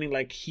another ending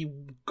like he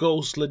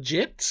goes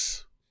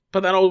legit,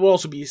 but that will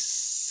also be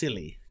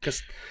silly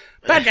because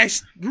bad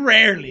guys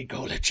rarely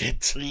go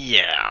legit.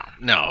 Yeah,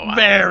 no,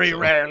 very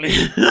rarely.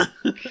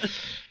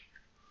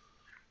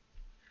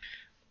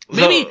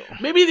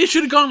 Maybe they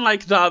should have gone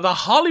like the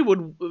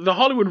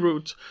Hollywood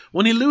route.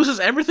 When he loses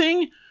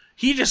everything,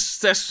 he just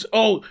says,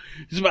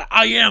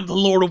 I am the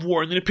Lord of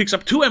War, and then he picks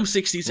up 2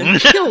 M60s and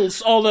kills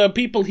all the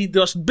people he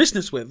does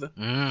business with.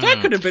 That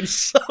could have been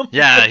something.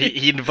 Yeah,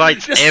 he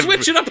invites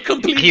switch it up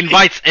completely. He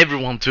invites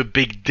everyone to a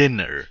big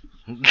dinner.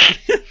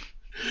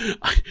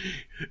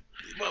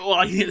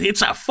 Well,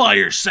 it's a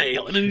fire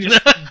sale, and then he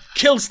just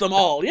kills them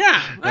all.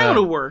 Yeah, that would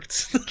have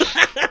worked.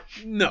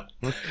 No,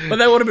 but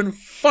that would have been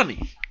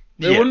funny.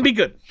 It wouldn't be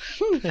good.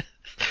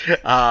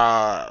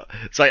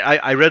 So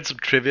I read some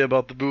trivia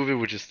about the movie,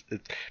 which is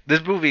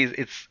this movie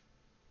it's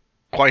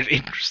quite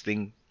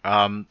interesting.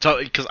 So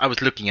because I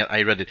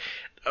read it.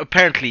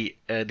 Apparently,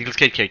 Nicolas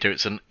Cage character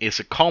is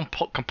a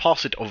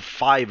composite of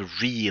 5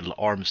 real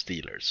arms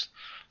dealers.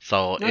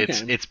 So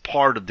it's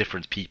part of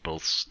different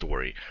people's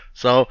story.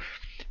 So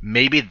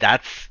maybe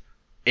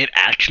it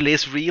actually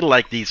is real,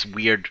 like these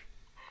weird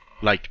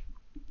like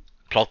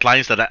plot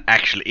lines that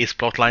actually is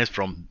plot lines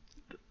from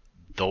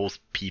those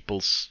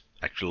people's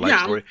actual life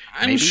story.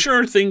 I'm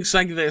sure things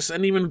like this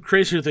and even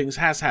crazier things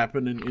has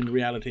happened in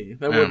reality.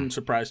 That wouldn't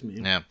surprise me.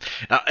 Yeah.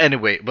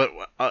 Anyway, but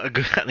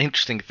an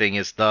interesting thing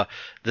is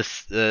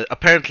this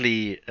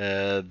apparently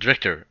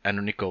director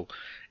Andrew Niccol,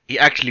 he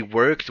actually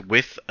worked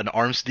with an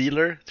arms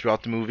dealer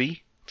throughout the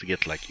movie to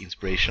get like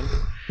inspiration.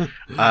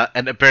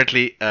 And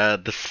apparently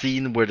the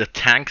scene where the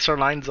tanks are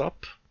lined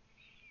up,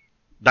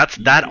 that's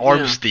that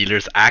arms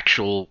dealer's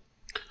actual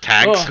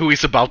tanks who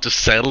is about to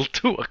sell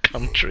to a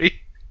country.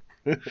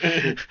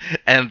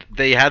 And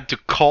they had to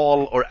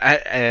call, or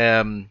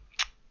the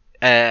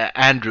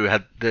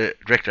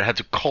director had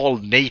to call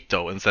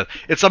NATO and said,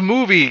 it's a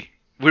movie,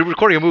 we're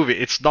recording a movie,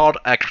 it's not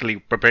actually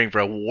preparing for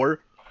a war,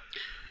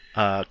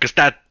 because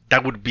that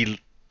would be,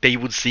 they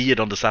would see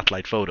it on the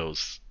satellite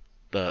photos,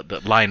 the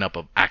lineup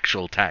of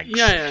actual tanks.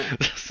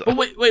 So.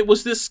 But wait,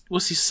 was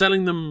he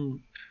selling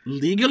them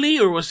legally,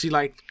 or was he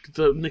like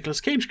the Nicolas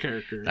Cage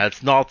character?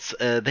 That's not,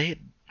 That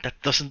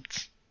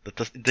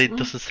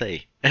doesn't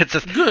say. It's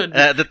just, good.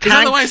 The tanks,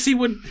 otherwise he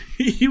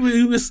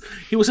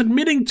was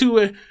admitting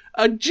to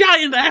a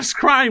giant ass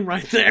crime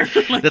right there.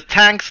 Like, the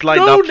tanks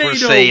lined up for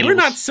sale. We're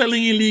not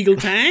selling illegal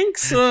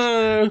tanks.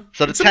 So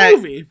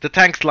the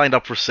tanks lined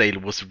up for sale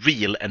was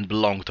real and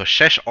belonged to a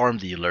Czech arm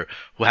dealer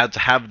who had to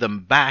have them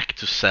back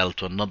to sell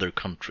to another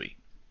country.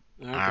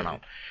 Okay. I don't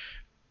know.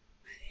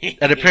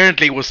 And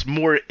apparently it was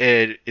more.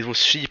 It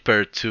was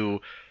cheaper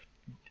to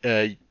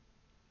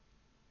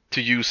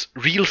use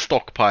real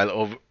stockpile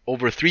of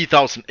over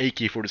 3,000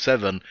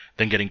 AK-47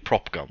 than getting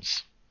prop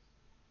guns.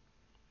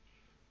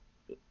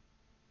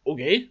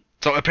 Okay.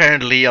 So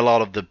apparently a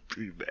lot of the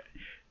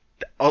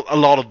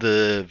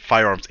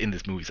firearms in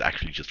this movie is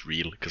actually just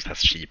real because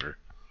that's cheaper.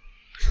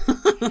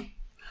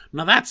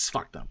 Now that's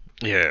fucked up.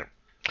 Yeah.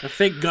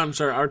 Fake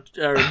guns are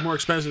more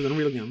expensive than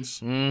real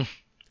guns.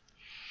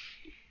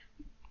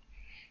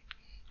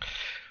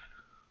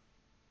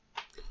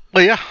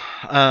 Well, yeah.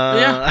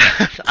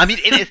 I mean,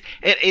 it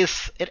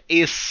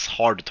is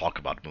hard to talk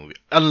about the movie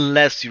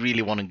unless you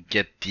really want to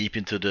get deep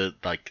into the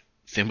like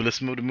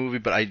symbolism of the movie.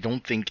 But I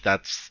don't think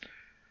that's.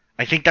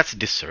 I think that's a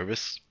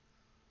disservice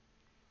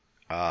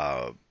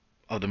of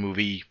the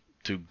movie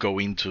to go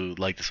into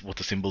like this, what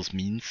the symbols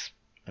means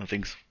and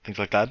things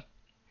like that.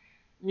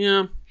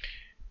 Yeah.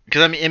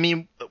 Because I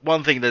mean,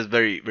 one thing that's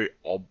very very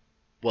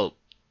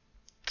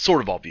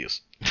sort of obvious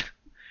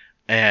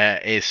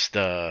is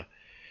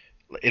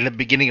in the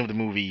beginning of the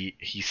movie,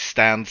 he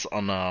stands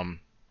on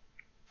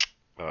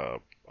a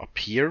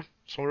pier,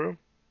 sort of,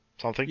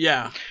 something.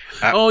 Yeah.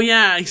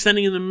 He's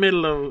standing in the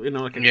middle of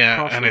like a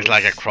cross. And it's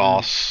like a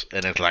cross,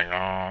 and it's like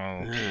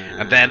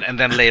and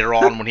then later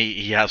on when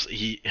he has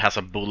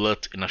a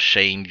bullet in a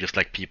chain, just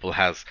like people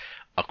has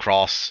a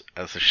cross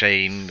as a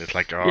chain. It's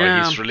like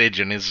Yeah. his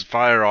religion, his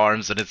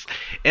firearms, and it's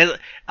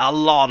a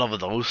lot of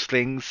those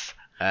things.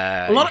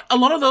 A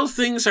lot of those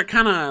things are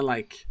kind of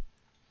like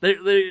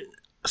they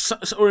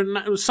or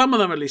not, some of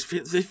them at least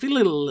they feel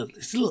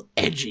it's a little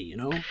edgy, you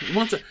know. He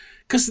wants to,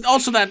 because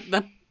also that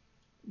like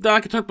I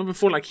talked about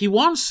before, like he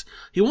wants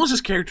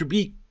his character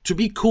to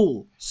be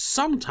cool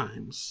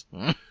sometimes.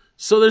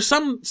 So there's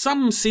some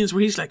scenes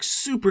where he's like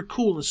super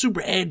cool and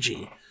super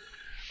edgy,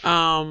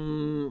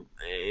 and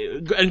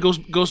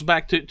goes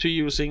back to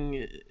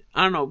using,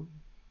 I don't know,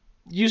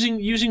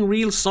 using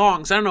real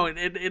songs. I don't know.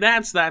 It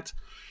adds that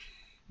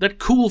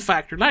cool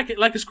factor, like a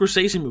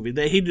Scorsese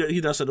movie.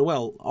 He does it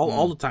well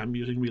all the time,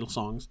 using real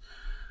songs.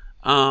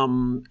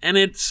 And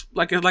it's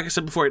like I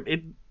said before,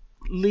 it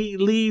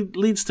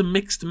leads to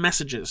mixed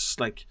messages.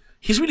 Like,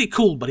 he's really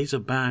cool, but he's a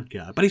bad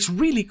guy. But he's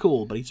really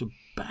cool, but he's a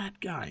bad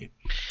guy.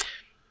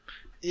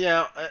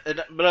 Yeah,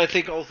 but I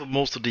think also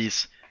most of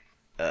these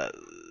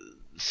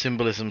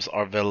symbolisms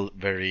are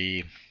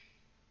very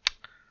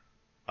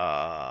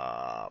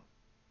what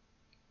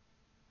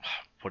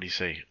do you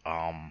say,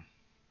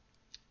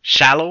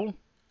 shallow.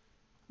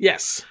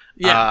 Yes.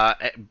 Yeah.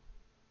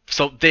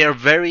 So they are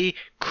very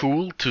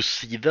cool to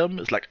see them.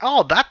 It's like,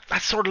 oh,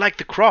 that's sort of like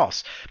the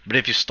cross. But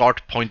if you start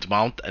to point them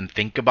out and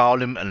think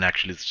about him and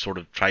actually sort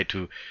of try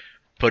to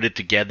put it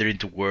together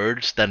into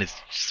words, then it's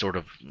sort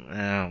of,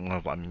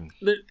 well, I mean...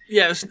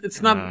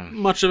 it's not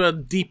much of a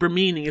deeper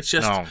meaning. It's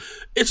just,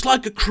 it's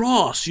like a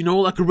cross, you know,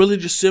 like a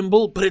religious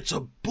symbol, but it's a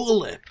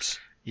bullet.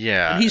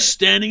 Yeah. And he's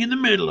standing in the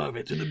middle of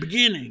it in the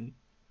beginning.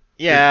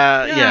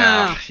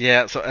 Yeah.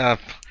 So,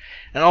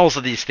 and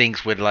also these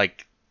things with,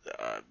 like,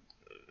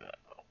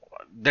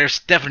 there's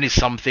definitely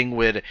something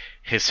with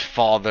his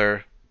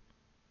father,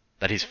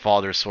 that his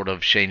father sort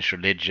of changed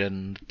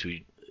religion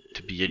to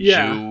be a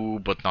Jew,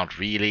 but not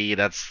really.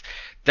 That's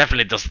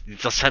definitely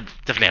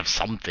definitely have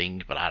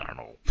something, but I don't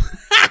know.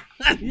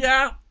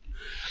 Yeah,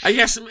 I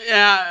guess.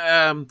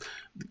 Yeah,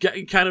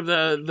 kind of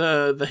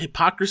the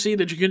hypocrisy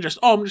that you can just,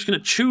 I'm just gonna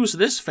choose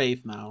this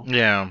faith now.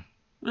 Yeah.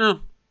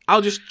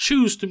 I'll just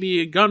choose to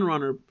be a gun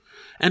runner,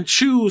 and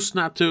choose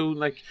not to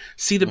like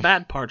see the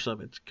bad parts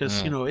of it,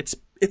 because you know it's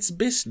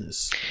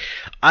business.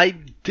 I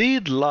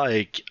did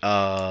like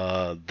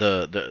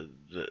the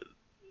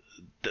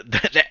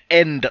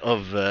end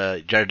of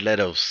Jared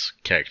Leto's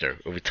character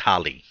of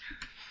Vitaly.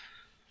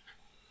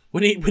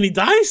 When he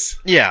dies?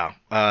 Yeah.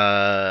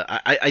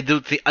 I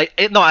do think I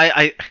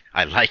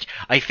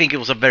think it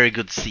was a very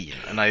good scene,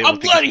 and I'm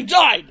glad he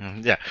died.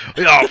 Yeah.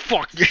 Oh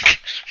fuck.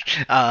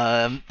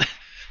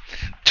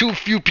 Too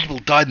few people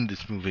died in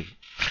this movie.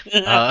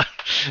 No,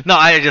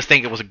 I just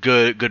think it was a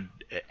good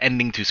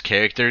ending to his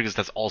character, because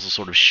that also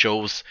sort of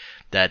shows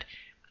that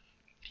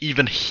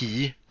even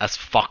he, as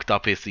fucked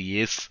up as he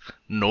is,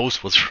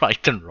 knows what's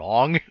right and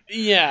wrong.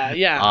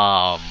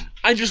 Yeah.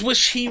 I just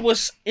wish he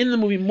was in the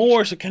movie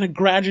more, so kind of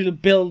gradually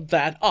build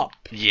that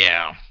up.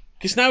 Yeah.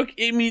 Because now,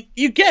 I mean,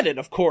 you get it,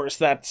 of course,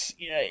 that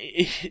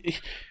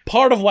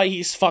part of why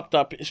he's fucked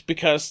up is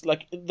because,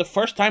 like, the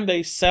first time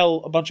they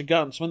sell a bunch of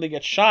guns, when they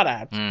get shot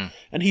at,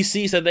 and he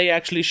sees that they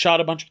actually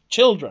shot a bunch of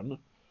children,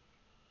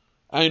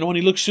 and when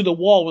he looks through the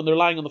wall when they're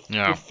lying on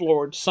the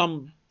floor,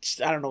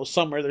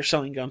 somewhere they're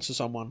selling guns to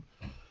someone.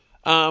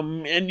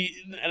 And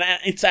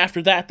it's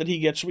after that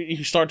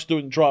he starts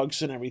doing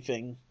drugs and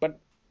everything. But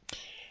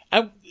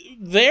I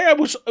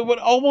would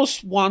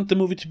almost want the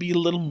movie to be a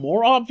little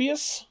more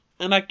obvious,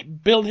 and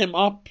like build him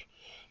up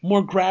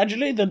more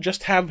gradually than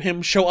just have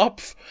him show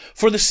up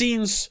for the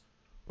scenes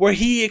where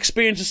he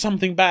experiences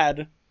something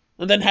bad,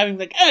 and then having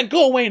like,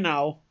 go away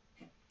now.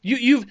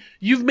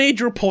 You've made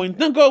your point.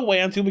 Now go away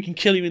until we can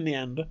kill you in the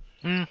end.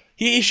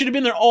 He should have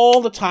been there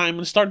all the time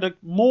and start to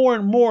more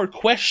and more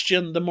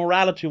question the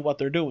morality of what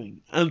they're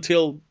doing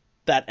until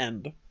that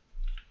end.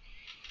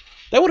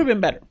 That would have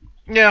been better.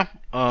 Yeah.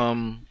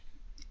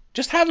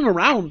 Just have him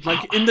around,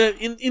 like in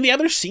the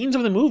other scenes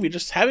of the movie.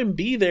 Just have him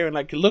be there and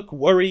like look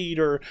worried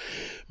or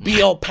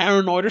be all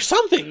paranoid or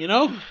something. You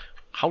know.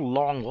 How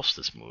long was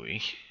this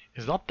movie?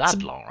 It's not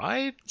that long,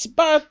 right? It's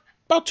about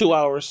 2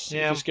 hours.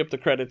 If you skip the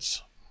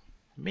credits.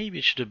 Maybe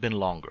it should have been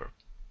longer.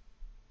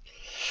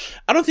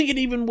 I don't think it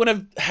even would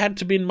have had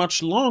to been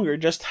much longer.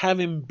 Just have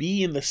him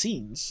be in the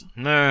scenes.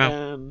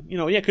 No. And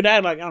could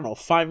add like, I don't know,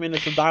 5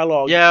 minutes of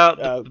dialogue. Yeah.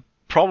 The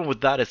problem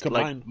with that is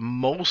combined. like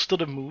most of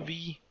the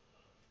movie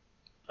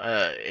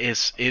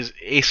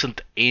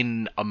isn't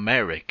in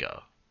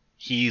America.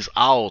 He's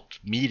out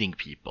meeting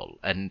people,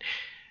 and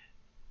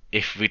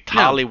if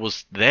Vitaly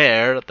was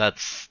there,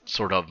 that's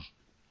sort of,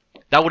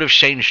 that would have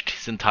changed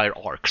his entire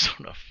arc,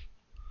 sort of.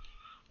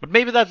 But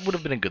maybe that would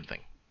have been a good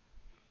thing.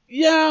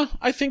 Yeah,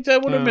 I think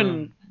that would have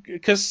been,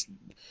 because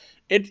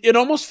it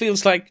almost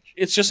feels like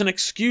it's just an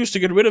excuse to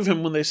get rid of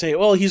him when they say,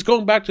 well, he's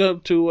going back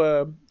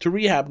to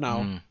rehab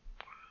now.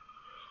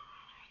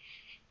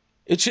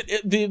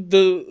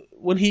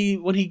 When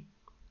he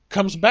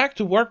comes back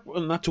to work,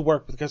 well, not to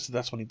work because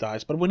that's when he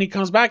dies, but when he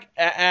comes back,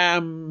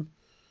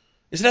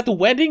 Is it at the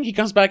wedding? He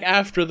comes back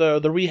after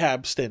the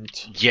rehab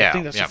stint. Yeah, I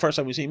think that's the first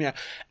time we see him. Yeah.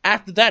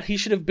 After that, he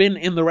should have been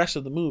in the rest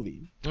of the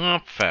movie,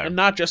 Fair. and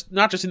not just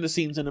in the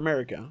scenes in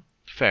America.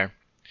 Fair.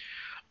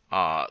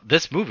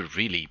 This movie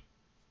really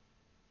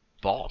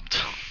bombed.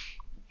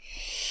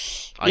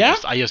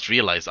 I just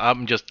realized.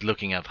 I'm just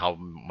looking at how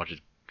much it.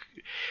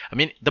 I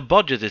mean, the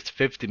budget is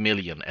 50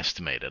 million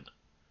estimated,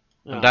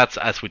 and that's,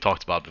 as we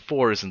talked about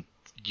before, isn't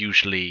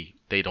usually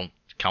they don't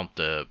count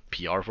the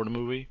PR for the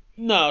movie.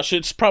 No, so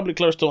it's probably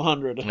close to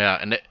 100. Yeah,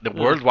 and the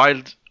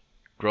worldwide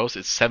gross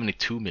is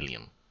 72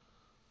 million.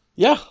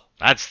 Yeah,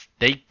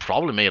 They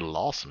probably made a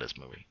loss in this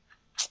movie.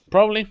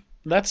 probably.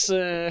 That's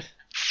too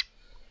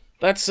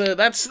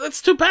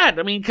bad.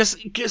 I mean, because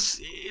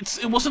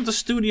it wasn't a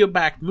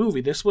studio-backed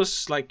movie. This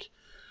was like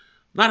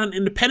not an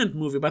independent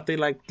movie, but they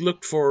like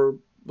looked for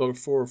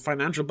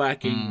financial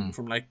backing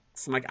from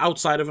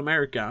outside of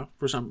America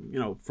for some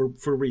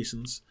for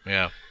reasons.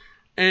 Yeah.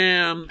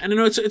 And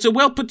it's a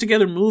well put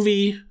together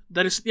movie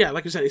that is,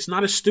 like I said, it's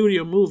not a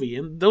studio movie,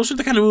 and those are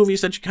the kind of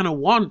movies that you kind of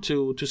want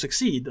to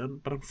succeed,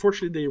 but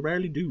unfortunately they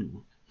rarely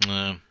do.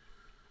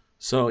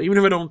 So even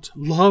if I don't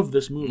love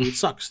this movie, it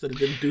sucks that it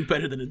didn't do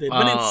better than it did.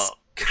 But it's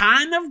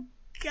kind of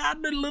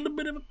gotten a little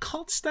bit of a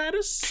cult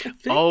status, I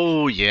think.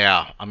 Oh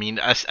yeah, I mean,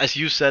 as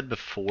you said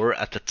before,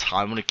 at the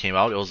time when it came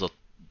out, it was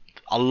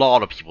a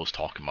lot of people was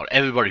talking about it.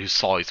 Everybody who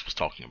saw it was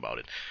talking about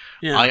it.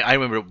 Yeah. I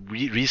remember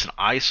reason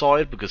I saw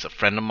it because a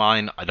friend of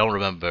mine, I don't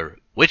remember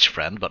which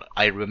friend, but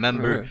I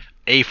remember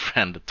a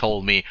friend that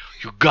told me,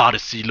 you gotta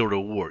see Lord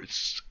of War.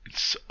 It's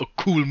a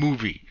cool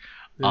movie.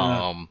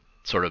 Yeah.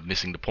 Sort of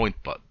missing the point,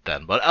 but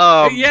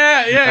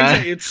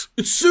exactly. It's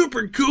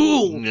super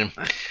cool.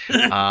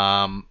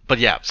 But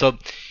yeah, so,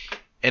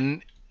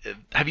 and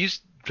have you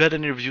read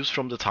any reviews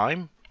from the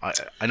time?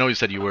 I know you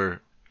said you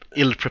were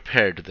ill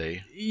prepared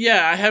today.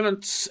 Yeah, I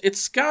haven't.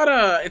 It's got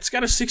a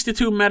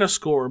 62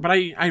 Metascore, but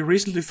I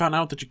recently found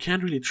out that you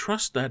can't really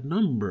trust that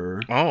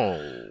number.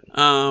 Oh,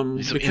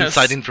 some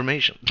inside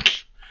information.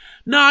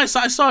 No, I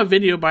saw a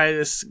video by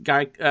this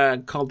guy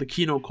called the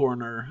Kino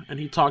Corner, and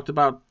he talked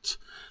about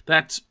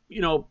that.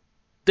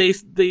 They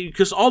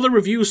because all the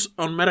reviews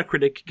on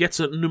Metacritic gets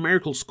a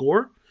numerical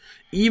score,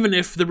 even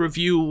if the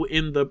review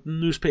in the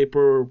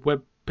newspaper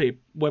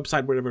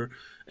website whatever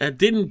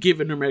didn't give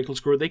a numerical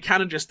score. They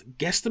kind of just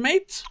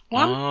guesstimate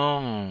one.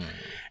 Oh.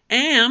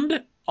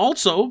 And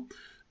also,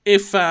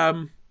 if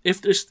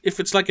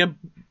it's like a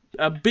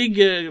big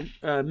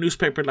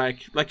newspaper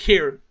like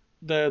here,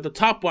 the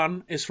top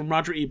one is from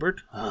Roger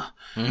Ebert.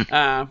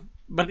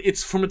 But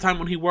it's from the time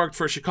when he worked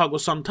for Chicago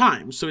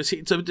Sun-Times. So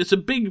it's a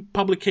big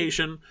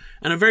publication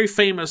and a very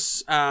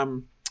famous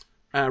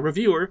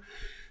reviewer.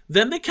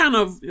 Then they kind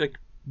of like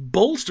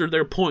bolster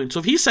their point. So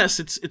if he says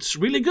it's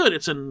really good,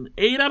 it's an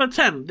 8 out of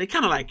 10, they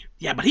kind of like,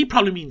 yeah, but he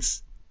probably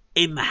means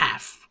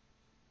 8.5.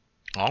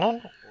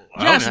 Oh.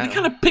 Yeah, so they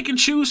kind of pick and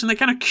choose, and they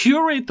kind of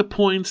curate the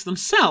points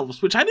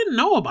themselves, which I didn't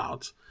know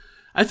about.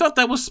 I thought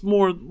that was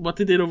more what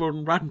they did over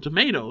on Rotten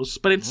Tomatoes,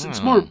 but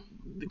it's more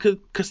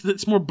because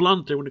it's more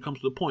blunt there when it comes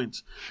to the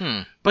points.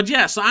 But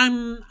yes,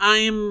 I'm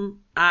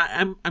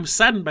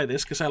saddened by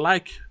this because I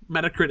like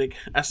Metacritic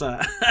as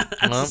a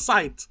a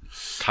site.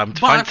 Time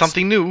to find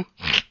something new.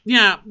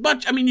 Yeah,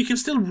 but I mean, you can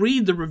still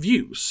read the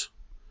reviews,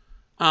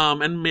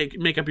 and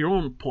make up your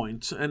own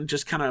point, and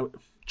just kind of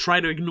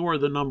try to ignore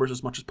the numbers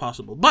as much as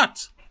possible.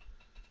 But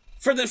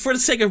for the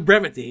sake of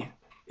brevity,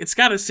 it's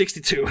got a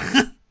 62.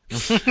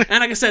 And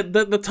like I said,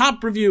 the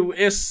top review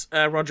is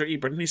Roger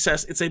Ebert, and he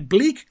says it's a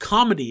bleak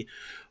comedy,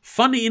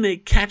 funny in a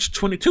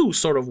catch-22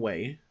 sort of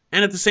way,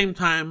 and at the same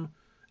time,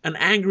 an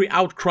angry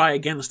outcry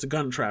against the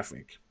gun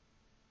traffic.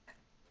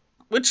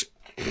 Which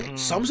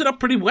sums it up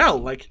pretty well.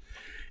 Like,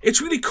 it's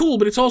really cool,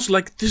 but it's also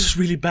like, this is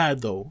really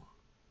bad, though.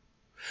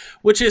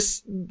 Which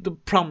is the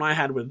problem I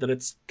had with it, that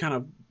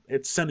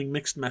it's sending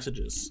mixed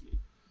messages.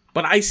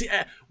 But I see,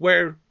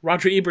 where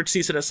Roger Ebert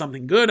sees it as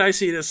something good, I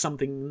see it as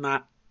something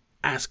not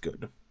as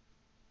good.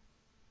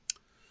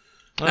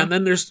 And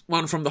then there's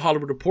one from the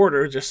Hollywood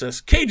Reporter that just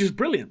says, Cage is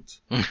brilliant.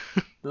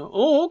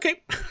 Oh,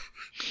 okay.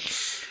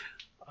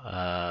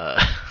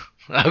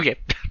 Okay.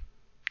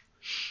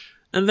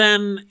 And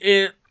then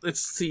let's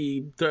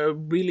see, they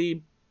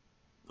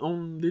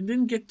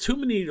didn't get too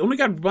many, only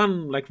got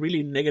one like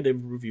really negative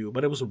review,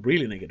 but it was a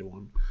really negative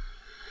one.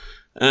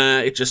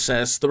 It just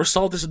says, the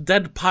result is a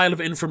dead pile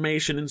of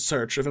information in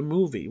search of a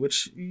movie,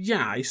 which,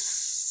 yeah, I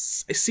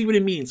see what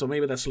it means, so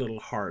maybe that's a little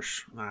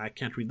harsh. I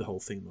can't read the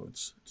whole thing, though.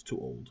 It's too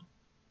old.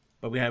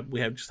 But we have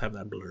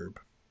that blurb.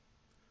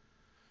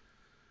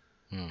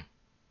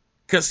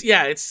 Because,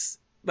 yeah, it's,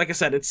 like I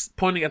said, it's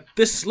pointing at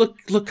this,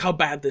 look how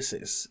bad this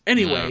is.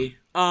 Anyway,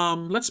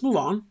 let's move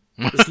on.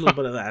 Just a little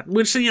bit of that,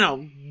 which,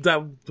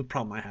 the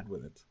problem I had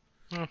with it.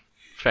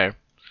 Fair.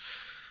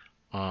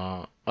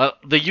 Well,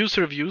 the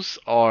user reviews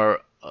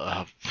are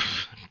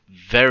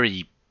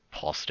very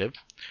positive.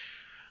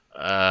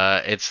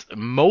 It's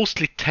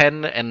mostly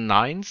 10 and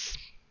 9s.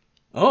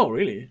 Oh,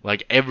 really?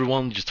 Like,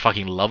 everyone just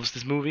fucking loves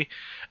this movie.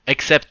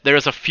 Except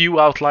there's a few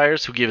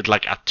outliers who give it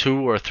like a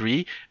 2 or a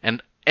 3.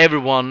 And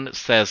everyone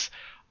says,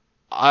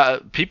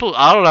 People,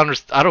 I don't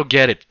understand. I don't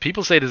get it.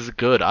 People say this is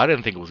good. I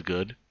didn't think it was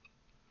good.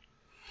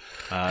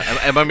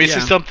 Am I missing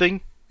Yeah.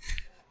 something?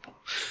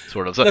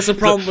 Sort of. So, That's the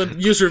problem with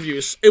user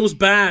reviews. It was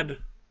bad.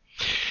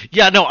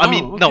 yeah, no, I Oh,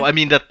 mean, okay. no, I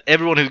mean that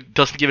everyone who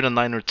doesn't give it a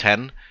 9 or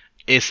 10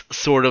 is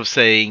sort of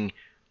saying,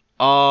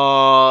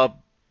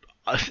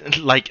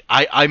 like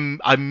I'm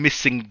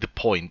missing the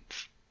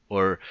point,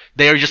 or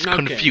they are just Okay.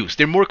 confused.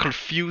 They're more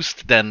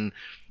confused than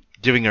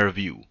giving a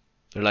review.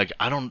 They're like,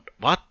 I don't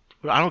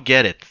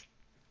get it.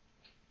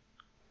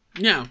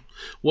 Yeah.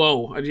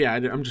 Whoa. Yeah.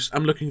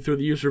 I'm looking through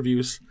the user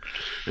reviews,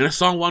 and I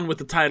saw one with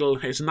the title.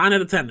 It's 9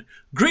 out of 10.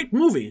 Great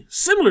movie,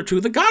 similar to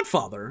The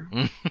Godfather.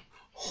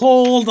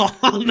 Hold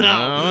on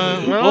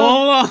now.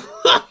 Hold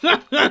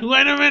on.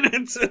 Wait a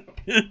minute.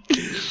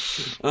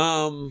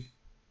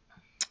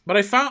 But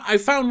I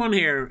found one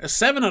here, a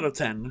 7 out of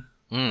 10.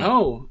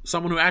 Oh,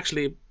 someone who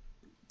actually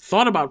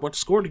thought about what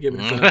score to give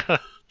it.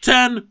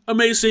 10,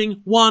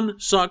 amazing. 1,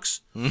 sucks.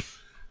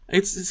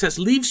 It says,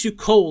 leaves you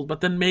cold,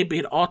 but then maybe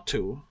it ought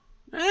to.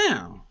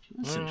 Yeah,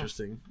 that's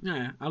interesting.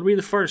 Yeah, I'll read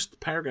the first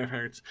paragraph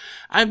here. It's,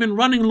 I've been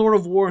running Lord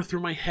of War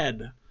through my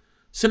head.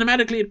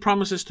 Cinematically, it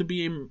promises to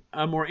be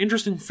a more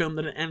interesting film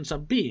than it ends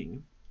up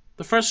being.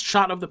 The first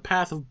shot of the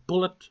path of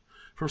Bullet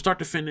from start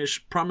to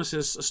finish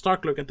promises a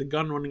stark look at the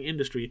gun-running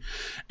industry,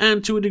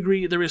 and to a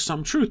degree there is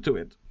some truth to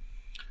it.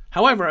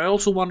 However, I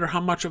also wonder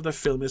how much of the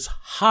film is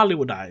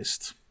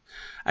Hollywoodized.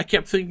 I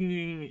kept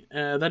thinking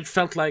that it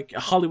felt like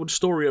a Hollywood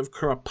story of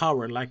corrupt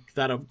power, like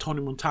that of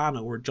Tony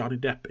Montana or Johnny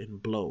Depp in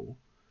Blow.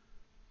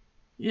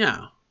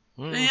 Yeah.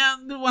 Yeah,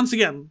 once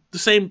again, the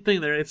same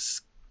thing there.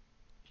 It's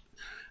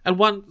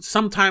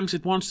sometimes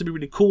it wants to be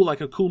really cool,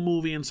 like a cool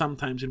movie, and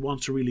sometimes it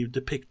wants to really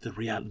depict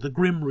the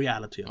grim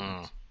reality of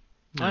it.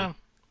 Yeah.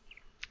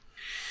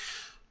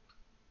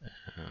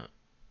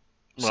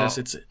 Says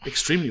it's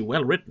extremely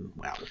well written.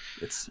 Well,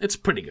 it's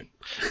pretty good.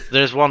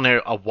 There's one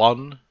here, a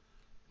 1.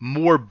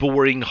 More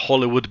boring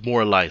Hollywood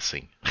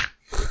moralizing.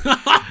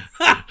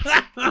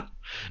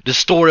 The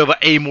story of an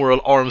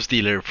amoral arms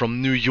dealer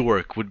from New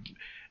York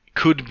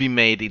could be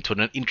made into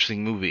an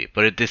interesting movie,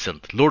 but it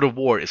isn't. Lord of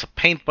War is a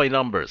paint by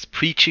numbers,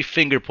 preachy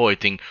finger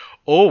pointing.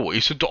 Oh,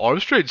 isn't the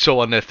arms trade so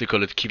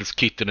unethical it kills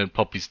kitten and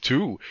puppies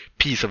too?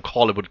 Piece of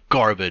Hollywood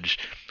garbage.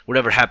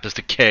 Whatever happens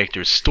to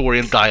characters, story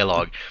and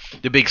dialogue.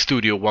 The big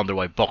studio wonder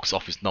why box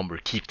office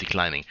numbers keep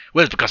declining.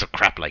 Well, it's because of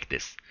crap like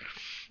this.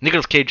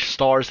 Nicolas Cage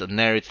stars and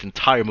narrates the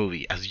entire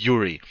movie as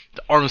Yuri,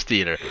 the arms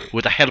dealer, who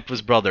with the help of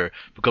his brother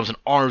becomes an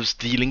arms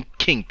dealing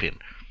kingpin.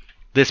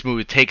 This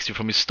movie takes you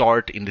from his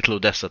start in Little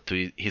Odessa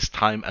to his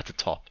time at the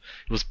top.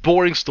 It was a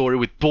boring story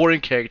with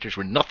boring characters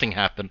where nothing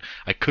happened.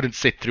 I couldn't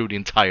sit through the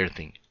entire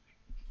thing.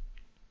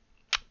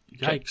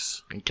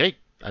 Yikes. Okay,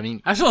 I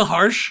mean, That's a little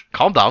harsh.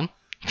 calm down.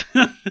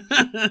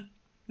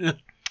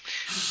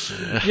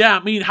 Yeah,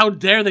 I mean, how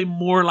dare they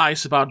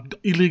moralize about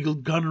illegal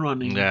gun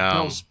running?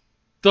 Yeah.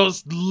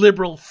 Those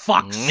liberal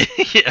fucks.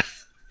 Yeah.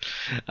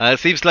 It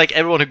seems like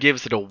everyone who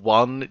gives it a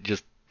 1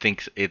 just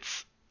thinks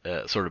it's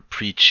sort of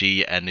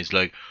preachy and is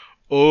like,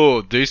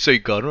 oh, they say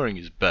gun running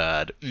is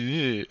bad.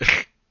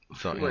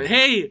 So, But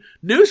hey,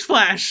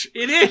 newsflash,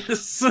 it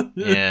is.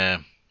 yeah.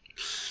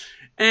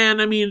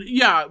 And I mean,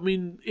 yeah, I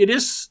mean, it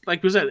is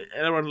like we said.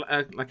 Everyone,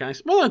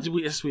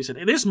 as we said,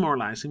 it is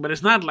moralizing, but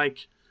it's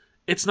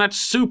not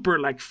super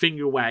like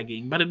finger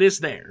wagging, but it is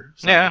there.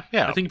 So Yeah.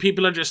 I think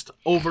people are just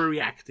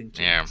overreacting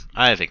to Yeah, it.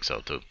 I think so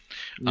too.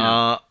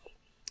 Yeah.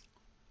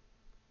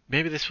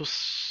 Maybe this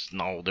was...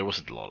 No, there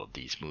wasn't a lot of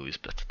these movies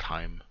at the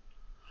time.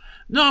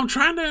 No, I'm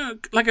trying to,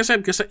 like I said,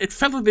 because it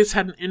felt like this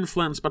had an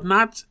influence, but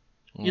not,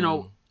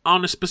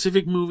 on a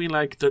specific movie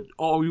like that.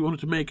 Oh, we wanted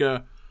to make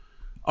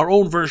our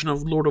own version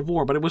of Lord of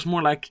War, but it was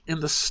more like in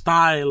the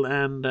style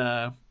and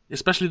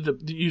especially the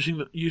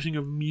using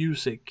of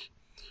music.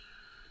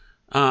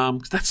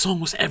 'Cause that song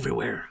was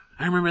everywhere.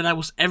 I remember that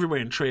was everywhere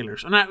in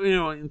trailers, and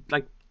in,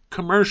 like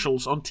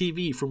commercials on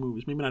TV for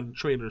movies. Maybe not in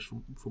trailers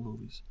for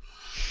movies.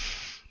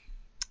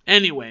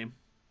 Anyway,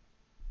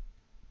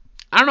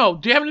 I don't know.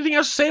 Do you have anything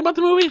else to say about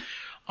the movie?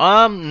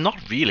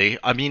 Not really.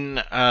 I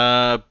mean,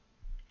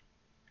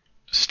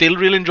 still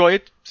really enjoy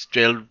it.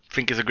 Still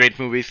think it's a great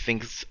movie.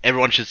 Think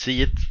everyone should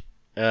see it.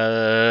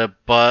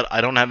 But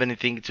I don't have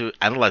anything to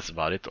analyze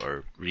about it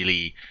or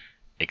really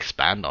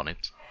expand on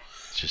it.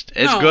 It's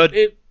good.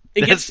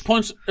 It gets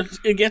points.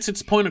 It gets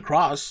its point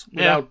across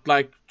without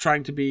like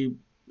trying to be,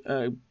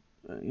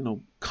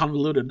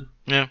 convoluted.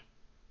 Yeah.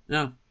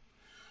 Yeah.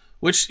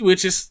 Which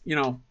is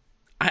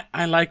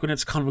I like when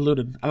it's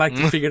convoluted. I like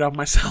to figure it out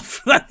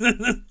myself.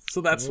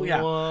 So that's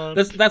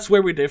that's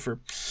where we differ.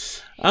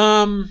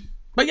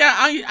 But yeah,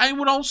 I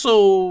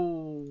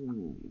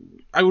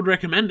would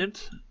recommend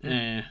it.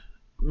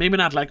 Maybe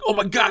not like, oh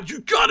my god, you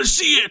gotta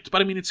see it.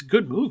 But I mean, it's a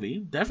good movie,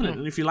 definitely.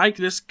 And if you like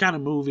this kind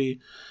of movie,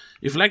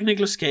 if you like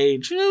Nicolas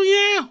Cage,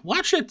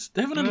 watch it,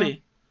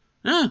 definitely.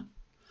 Yeah.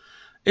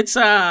 It's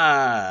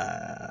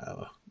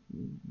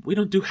we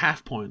don't do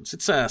half points.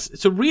 It's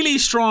a really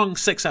strong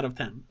 6 out of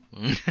 10.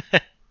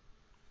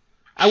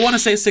 I want to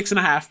say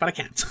 6.5, but I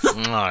can't.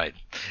 All right.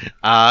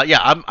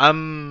 Yeah,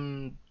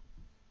 I'm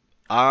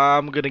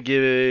I'm gonna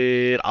give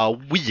it a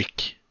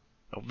weak.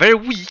 Very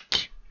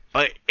weak,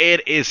 but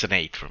it is an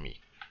 8 for me.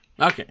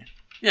 Okay.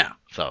 Yeah.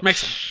 So Makes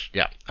sense.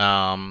 Yeah.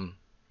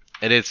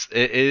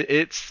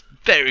 It's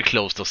very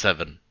close to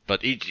 7,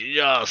 but it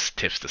just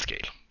tips the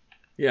scale.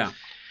 Yeah.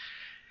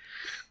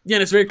 Yeah,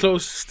 and it's very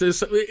close to...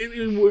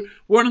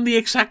 We're on the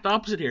exact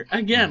opposite here.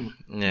 Again.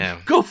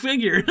 Yeah. Go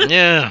figure.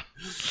 Yeah.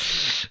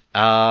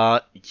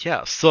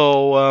 Yeah.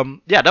 So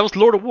that was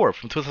Lord of War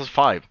from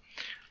 2005.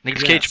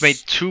 Nicolas Cage made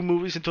 2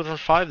 movies in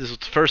 2005. This was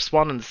the first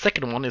one, and the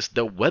second one is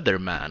The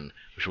Weatherman,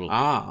 which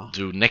we'll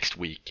do next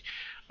week.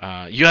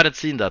 You hadn't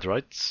seen that,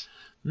 right?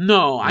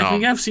 No, I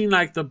think I've seen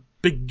like the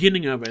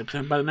beginning of it,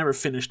 but I never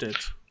finished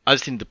it.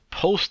 I've seen the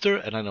poster,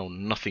 and I know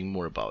nothing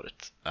more about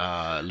it.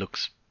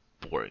 Looks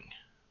boring.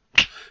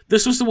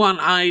 This was the one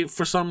I,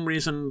 for some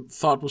reason,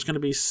 thought was going to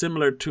be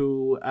similar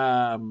to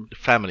The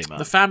Family Man.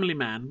 The Family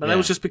Man, but that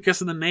was just because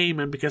of the name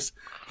and because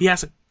he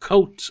has a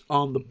coat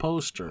on the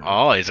poster.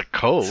 Oh, it's a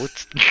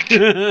coat.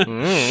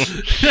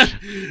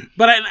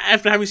 But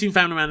after having seen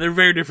Family Man, they're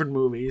very different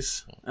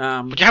movies.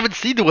 But you haven't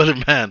seen The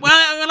Weatherman.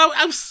 Well,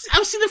 I've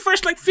seen the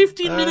first like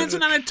 15 minutes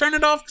and then I turned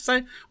it off because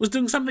I was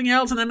doing something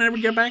else and then I never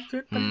get back to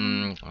it.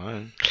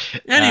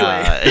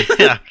 Anyway.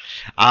 Yeah.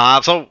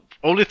 So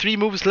only 3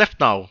 movies left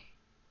now.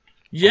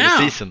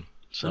 Yeah.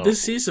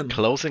 This season.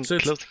 Closing.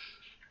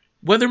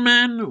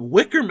 Weatherman,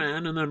 Wicker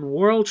Man, and then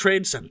World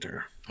Trade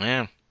Center.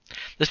 Yeah.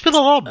 There's been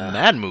a lot of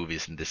man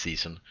movies in this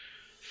season.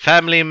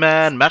 Family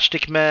Man,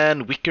 Matchstick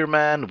Man, Wicker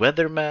Man,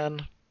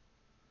 Weatherman.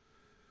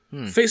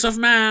 Face Off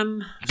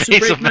Man,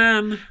 Super 8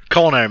 Man.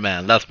 Con Air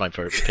Man, that's my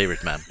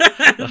favorite man.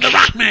 The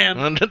Rock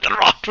Man. The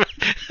Rock Man.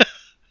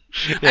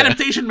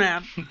 Adaptation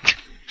Man.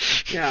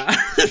 Yeah.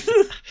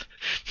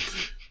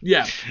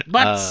 Yeah,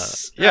 but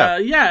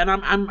and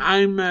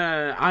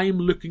I'm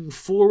looking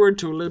forward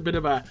to a little bit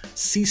of a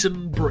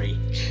season break.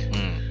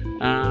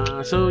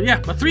 But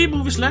 3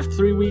 movies left,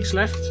 3 weeks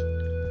left,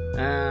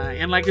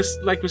 and like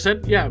we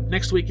said,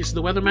 next week is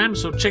The Weatherman.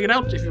 So check it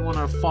out if you want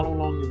to follow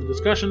along in the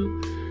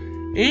discussion,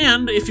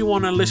 and if you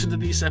want to listen to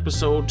these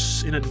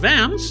episodes in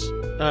advance,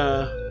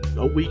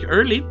 a week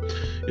early,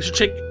 you should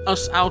check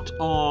us out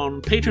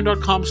on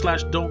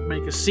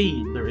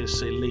patreon.com/don'tmakeascene. There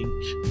is a link.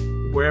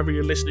 Wherever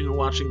you're listening or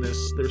watching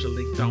this, there's a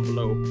link down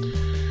below.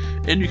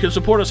 And you can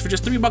support us for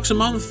just $3 a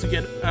month to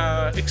get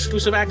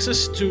exclusive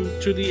access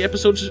to the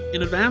episodes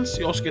in advance.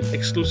 You also get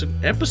exclusive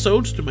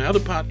episodes to my other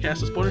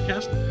podcast, the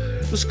Spoilercast.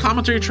 There's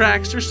commentary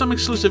tracks, there's some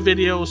exclusive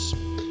videos.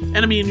 And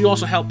I mean, you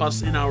also help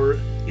us in our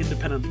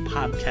independent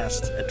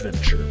podcast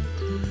adventure.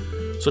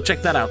 So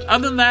check that out.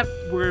 Other than that,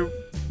 we're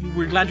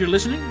glad you're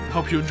listening.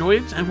 Hope you enjoy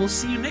it, and we'll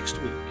see you next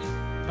week.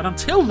 But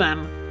until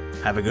then,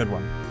 have a good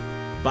one.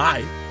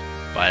 Bye.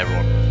 Bye,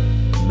 everyone.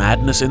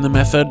 Madness in the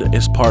Method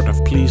is part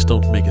of Please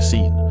Don't Make a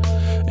Scene.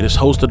 It is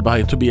hosted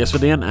by Tobias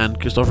Vedén and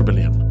Christopher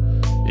Belén.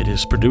 It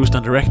is produced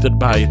and directed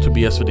by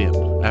Tobias Vedén,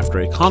 after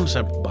a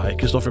concept by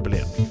Christopher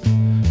Belén.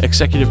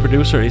 Executive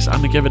producer is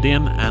Annika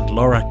Vedén and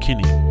Laura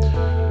Kinney.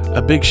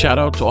 A big shout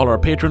out to all our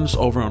patrons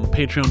over on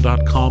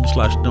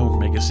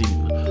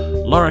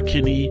patreon.com/don'tmakeascene. Laura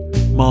Kinney,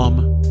 Mom,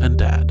 and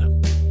Dad.